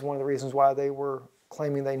 This is one of the reasons why they were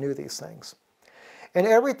claiming they knew these things. And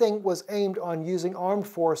everything was aimed on using armed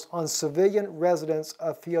force on civilian residents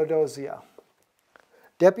of Feodosia.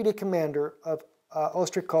 Deputy Commander of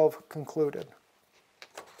Ostrikov concluded.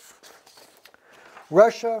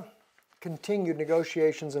 Russia continued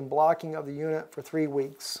negotiations and blocking of the unit for 3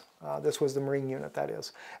 weeks. This was the Marine unit, that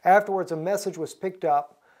is. Afterwards, a message was picked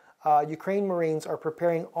up. Ukraine Marines are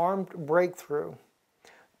preparing armed breakthrough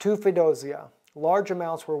to Feodosia. Large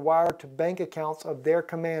amounts were wired to bank accounts of their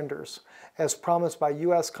commanders, as promised by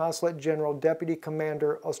U.S. Consulate General Deputy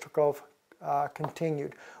Commander Ostrikov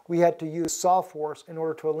continued. We had to use soft force in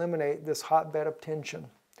order to eliminate this hotbed of tension,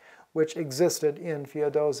 which existed in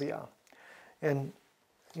Feodosia. And,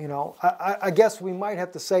 you know, I guess we might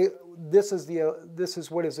have to say this is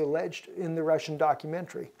what is alleged in the Russian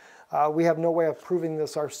documentary. We have no way of proving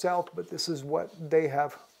this ourselves, but this is what they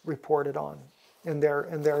have reported on in their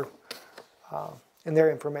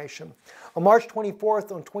information. On March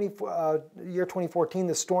 24th, year 2014,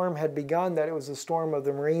 the storm had begun. That it was the storm of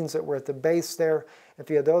the Marines that were at the base there in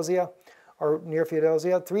Feodosia, or near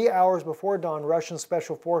Feodosia. 3 hours before dawn, Russian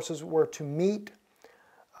special forces were to meet,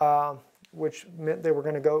 which meant they were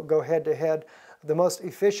going to go head-to-head. The most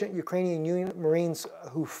efficient Ukrainian Marines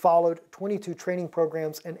who followed 22 training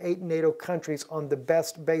programs in 8 NATO countries on the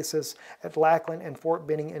best bases at Lackland and Fort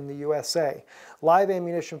Benning in the USA. Live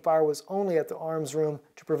ammunition fire was only at the arms room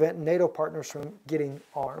to prevent NATO partners from getting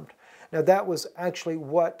armed. Now that was actually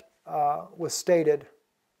what was stated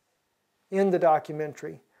in the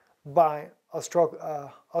documentary by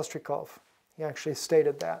Ostrikov. He actually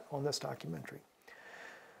stated that on this documentary.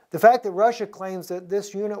 The fact that Russia claims that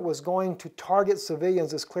this unit was going to target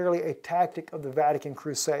civilians is clearly a tactic of the Vatican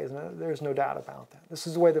Crusade. There's no doubt about that. This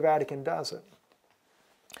is the way the Vatican does it.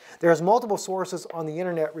 There's multiple sources on the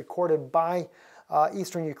internet recorded by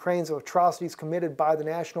eastern Ukraine of atrocities committed by the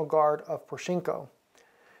National Guard of Poroshenko.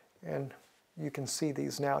 And you can see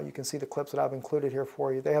these now. You can see the clips that I've included here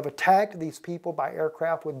for you. They have attacked these people by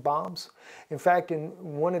aircraft with bombs. In fact, in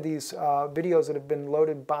one of these videos that have been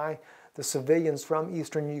loaded by the civilians from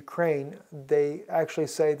eastern Ukraine, they actually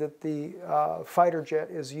say that the fighter jet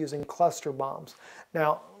is using cluster bombs.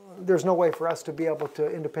 Now, there's no way for us to be able to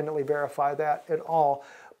independently verify that at all,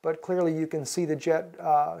 but clearly you can see the jet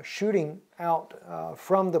shooting out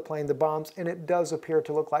from the plane, the bombs, and it does appear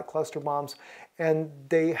to look like cluster bombs. And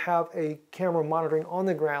they have a camera monitoring on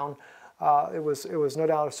the ground. It was no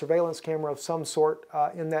doubt a surveillance camera of some sort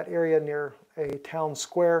in that area near a town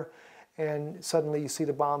square, and suddenly you see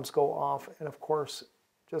the bombs go off, and of course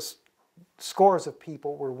just scores of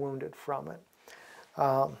people were wounded from it.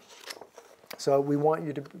 So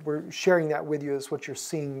we're sharing that with you, as what you're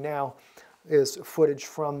seeing now is footage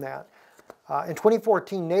from that. In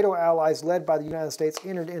 2014, NATO allies led by the United States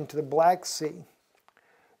entered into the Black Sea.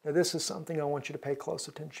 Now this is something I want you to pay close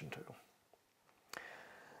attention to.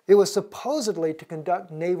 It was supposedly to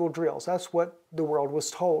conduct naval drills. That's what the world was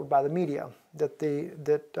told by the media, that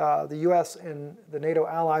the U.S. and the NATO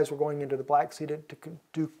allies were going into the Black Sea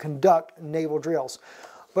to conduct naval drills.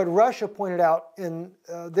 But Russia pointed out in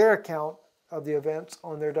their account of the events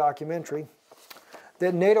on their documentary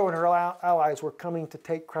that NATO and her allies were coming to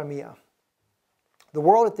take Crimea. The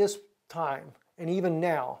world at this time, and even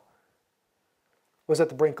now, was at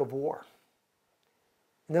the brink of war.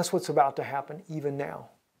 And that's what's about to happen even now.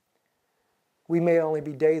 We may only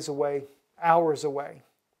be days away, hours away,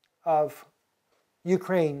 of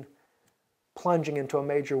Ukraine plunging into a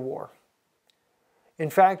major war. In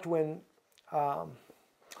fact, I'll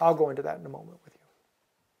go into that in a moment with you.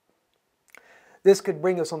 This could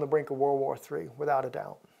bring us on the brink of World War III, without a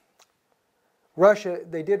doubt. Russia,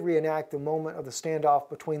 they did reenact the moment of the standoff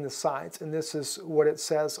between the sides, and this is what it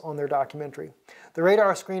says on their documentary. The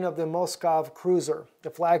radar screen of the Moskov cruiser, the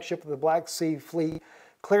flagship of the Black Sea Fleet,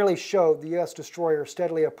 clearly showed the U.S. destroyer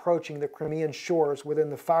steadily approaching the Crimean shores within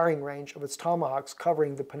the firing range of its tomahawks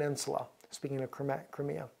covering the peninsula, speaking of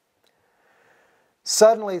Crimea.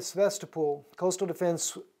 Suddenly, Sevastopol Coastal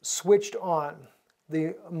Defense switched on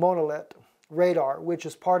the Monolith radar, which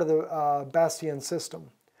is part of the Bastion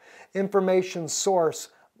system. Information source,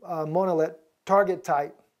 Monolith, target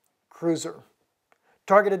type, cruiser.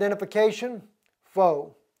 Target identification,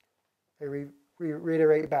 foe. They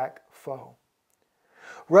reiterate back, foe.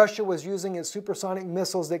 Russia was using its supersonic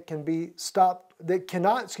missiles that cannot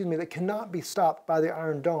be stopped by the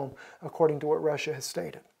Iron Dome, according to what Russia has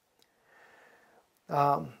stated.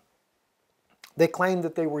 They claimed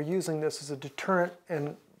that they were using this as a deterrent,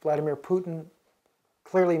 and Vladimir Putin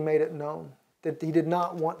clearly made it known that he did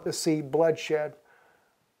not want to see bloodshed,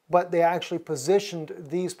 but they actually positioned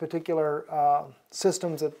these particular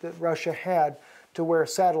systems that Russia had to where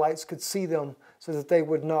satellites could see them so that they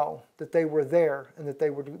would know that they were there and that they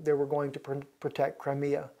were going to protect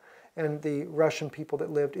Crimea and the Russian people that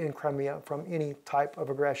lived in Crimea from any type of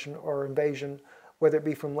aggression or invasion, whether it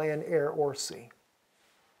be from land, air, or sea.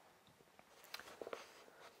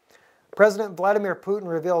 President Vladimir Putin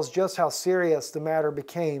reveals just how serious the matter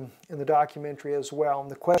became in the documentary as well.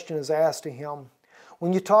 And the question is asked to him,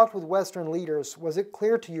 when you talked with Western leaders, was it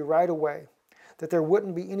clear to you right away that there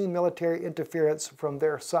wouldn't be any military interference from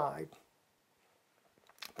their side?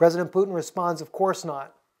 President Putin responds, of course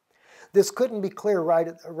not. This couldn't be clear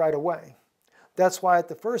right away. That's why at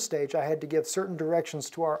the first stage I had to give certain directions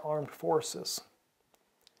to our armed forces.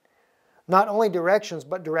 Not only directions,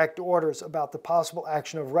 but direct orders about the possible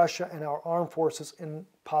action of Russia and our armed forces in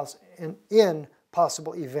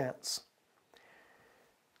possible events.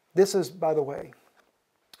 This is, by the way,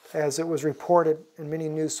 as it was reported in many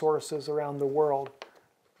news sources around the world,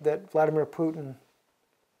 that Vladimir Putin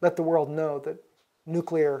let the world know that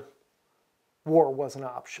nuclear war was an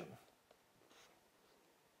option.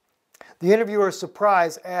 The interviewer,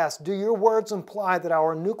 surprised, asked, "Do your words imply that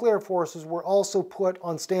our nuclear forces were also put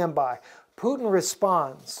on standby?" Putin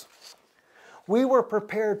responds, "We were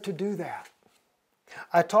prepared to do that.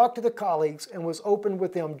 I talked to the colleagues and was open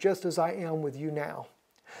with them just as I am with you now.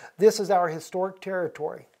 This is our historic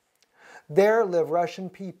territory. There live Russian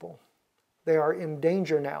people. They are in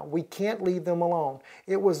danger now. We can't leave them alone.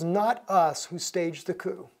 It was not us who staged the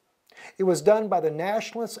coup. It was done by the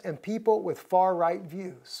nationalists and people with far-right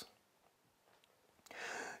views.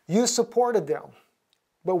 You supported them,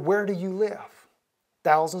 but where do you live?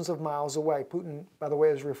 Thousands of miles away." Putin, by the way,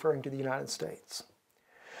 is referring to the United States.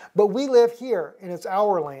 "But we live here, and it's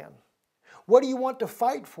our land. What do you want to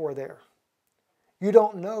fight for there? You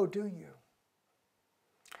don't know, do you?"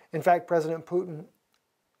 In fact, President Putin,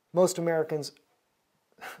 most Americans,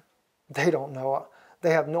 they don't know. They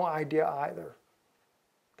have no idea either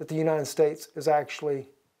that the United States is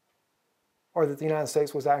actually, or that the United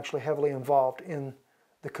States was actually heavily involved in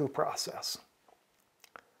the coup process.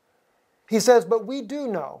 He says, "But we do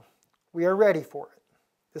know. We are ready for it.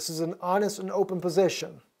 This is an honest and open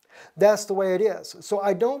position. That's the way it is. So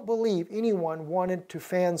I don't believe anyone wanted to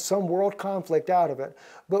fan some world conflict out of it,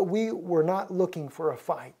 but we were not looking for a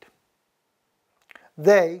fight.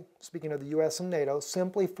 They, speaking of the US and NATO,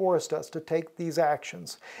 simply forced us to take these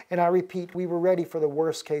actions. And I repeat, we were ready for the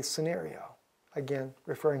worst case scenario. Again,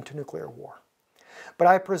 referring to nuclear war. But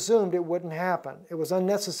I presumed it wouldn't happen. It was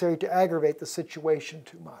unnecessary to aggravate the situation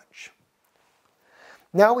too much.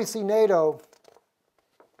 Now we see NATO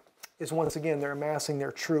is once again, they're amassing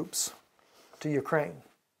their troops to Ukraine.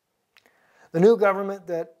 The new government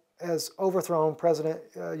that has overthrown President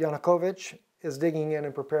Yanukovych is digging in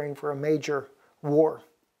and preparing for a major war.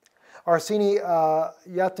 Arseniy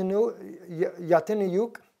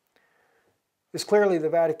Yatsenyuk is clearly the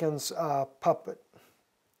Vatican's puppet.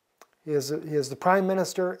 He is the prime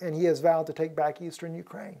minister, and he has vowed to take back eastern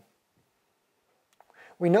Ukraine.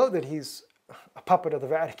 We know that he's a puppet of the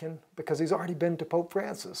Vatican because he's already been to Pope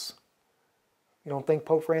Francis. You don't think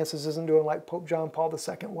Pope Francis isn't doing like Pope John Paul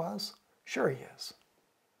II was? Sure he is.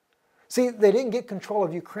 See, they didn't get control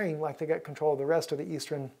of Ukraine like they got control of the rest of the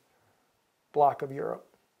eastern bloc of Europe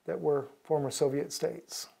that were former Soviet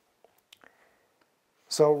states.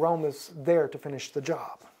 So Rome is there to finish the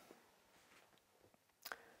job.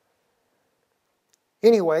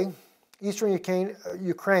 Anyway, eastern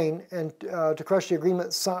Ukraine and to crush the agreement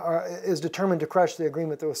is determined to crush the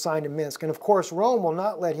agreement that was signed in Minsk. And of course, Rome will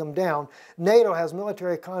not let him down. NATO has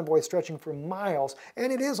military convoys stretching for miles,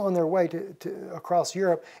 and it is on their way across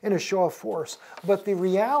Europe in a show of force. But the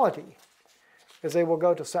reality is they will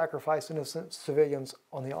go to sacrifice innocent civilians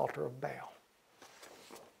on the altar of Baal.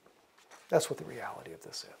 That's what the reality of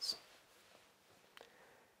this is.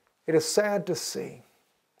 It is sad to see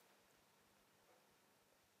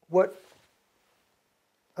what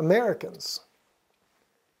Americans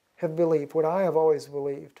have believed, what I have always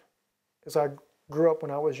believed as I grew up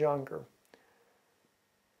when I was younger,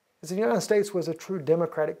 is the United States was a true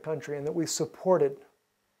democratic country and that we supported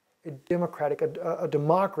a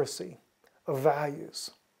democracy of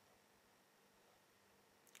values.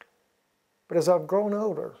 But as I've grown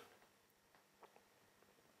older,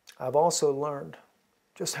 I've also learned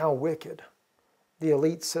just how wicked the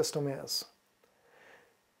elite system is.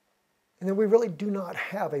 And that we really do not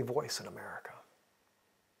have a voice in America.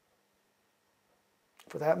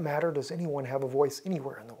 For that matter, does anyone have a voice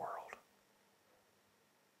anywhere in the world?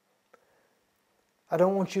 I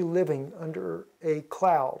don't want you living under a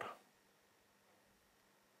cloud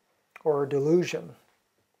or a delusion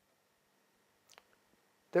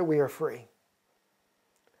that we are free.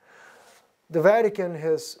 The Vatican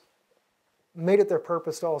has made it their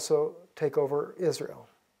purpose to also take over Israel.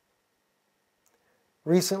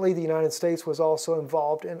 Recently, the United States was also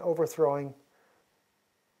involved in overthrowing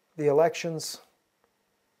the elections,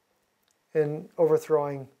 in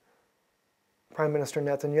overthrowing Prime Minister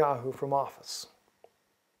Netanyahu from office.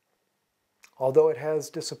 Although it has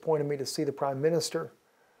disappointed me to see the Prime Minister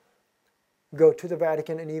go to the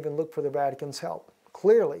Vatican and even look for the Vatican's help.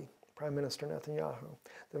 Clearly, Prime Minister Netanyahu,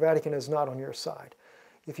 the Vatican is not on your side.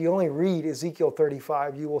 If you only read Ezekiel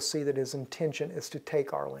 35, you will see that his intention is to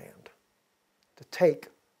take our land, to take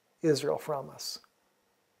Israel from us.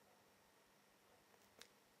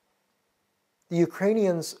 The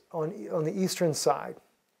Ukrainians on the eastern side,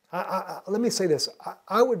 let me say this,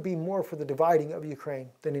 I would be more for the dividing of Ukraine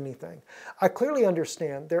than anything. I clearly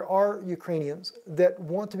understand there are Ukrainians that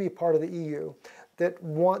want to be part of the EU, that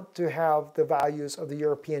want to have the values of the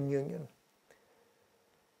European Union.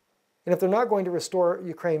 And if they're not going to restore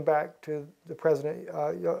Ukraine back to the president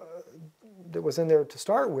that was in there to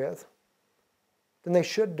start with, then they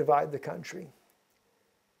should divide the country.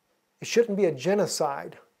 It shouldn't be a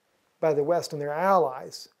genocide by the West and their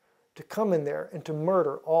allies to come in there and to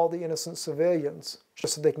murder all the innocent civilians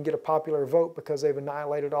just so they can get a popular vote because they've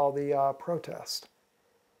annihilated all the protest.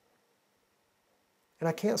 And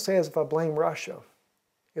I can't say as if I blame Russia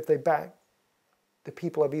if they back the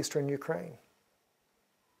people of eastern Ukraine.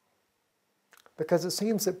 Because it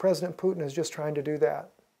seems that President Putin is just trying to do that.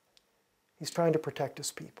 He's trying to protect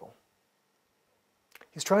his people.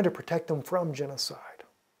 He's trying to protect them from genocide.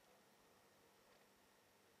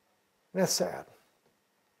 And that's sad.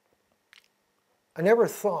 I never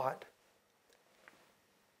thought,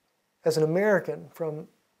 as an American from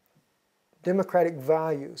democratic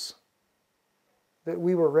values that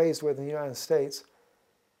we were raised with in the United States,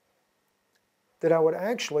 that I would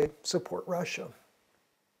actually support Russia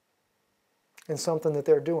in something that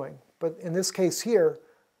they're doing. But in this case here,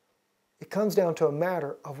 it comes down to a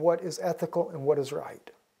matter of what is ethical and what is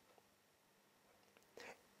right.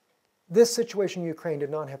 This situation in Ukraine did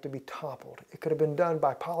not have to be toppled. It could have been done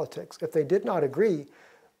by politics. If they did not agree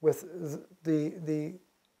with the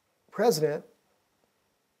president,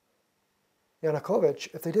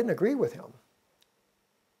 Yanukovych, if they didn't agree with him,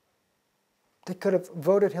 they could have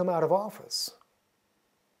voted him out of office.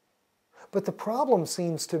 But the problem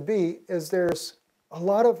seems to be is there's a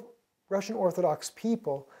lot of Russian Orthodox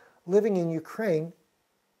people living in Ukraine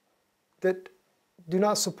that do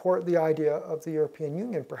not support the idea of the European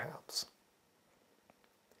Union, perhaps.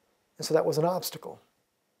 And so that was an obstacle.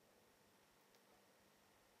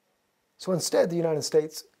 So instead, the United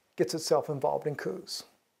States gets itself involved in coups,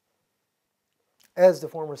 as the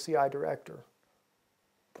former CI director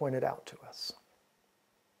pointed out to us.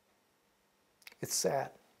 It's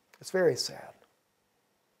sad. It's very sad.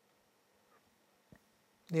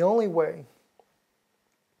 The only way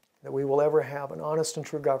that we will ever have an honest and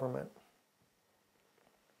true government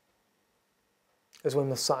is when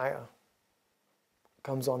Messiah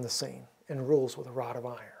comes on the scene and rules with a rod of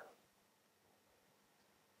iron.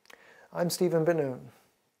 I'm Stephen Ben-Nun,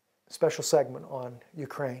 special segment on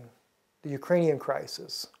Ukraine, the Ukrainian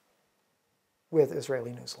crisis, with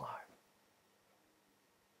Israeli News Live.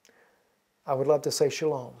 I would love to say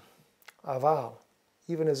shalom, aval,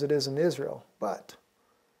 even as it is in Israel, but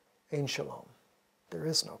ein shalom, there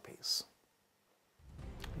is no peace.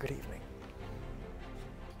 Good evening.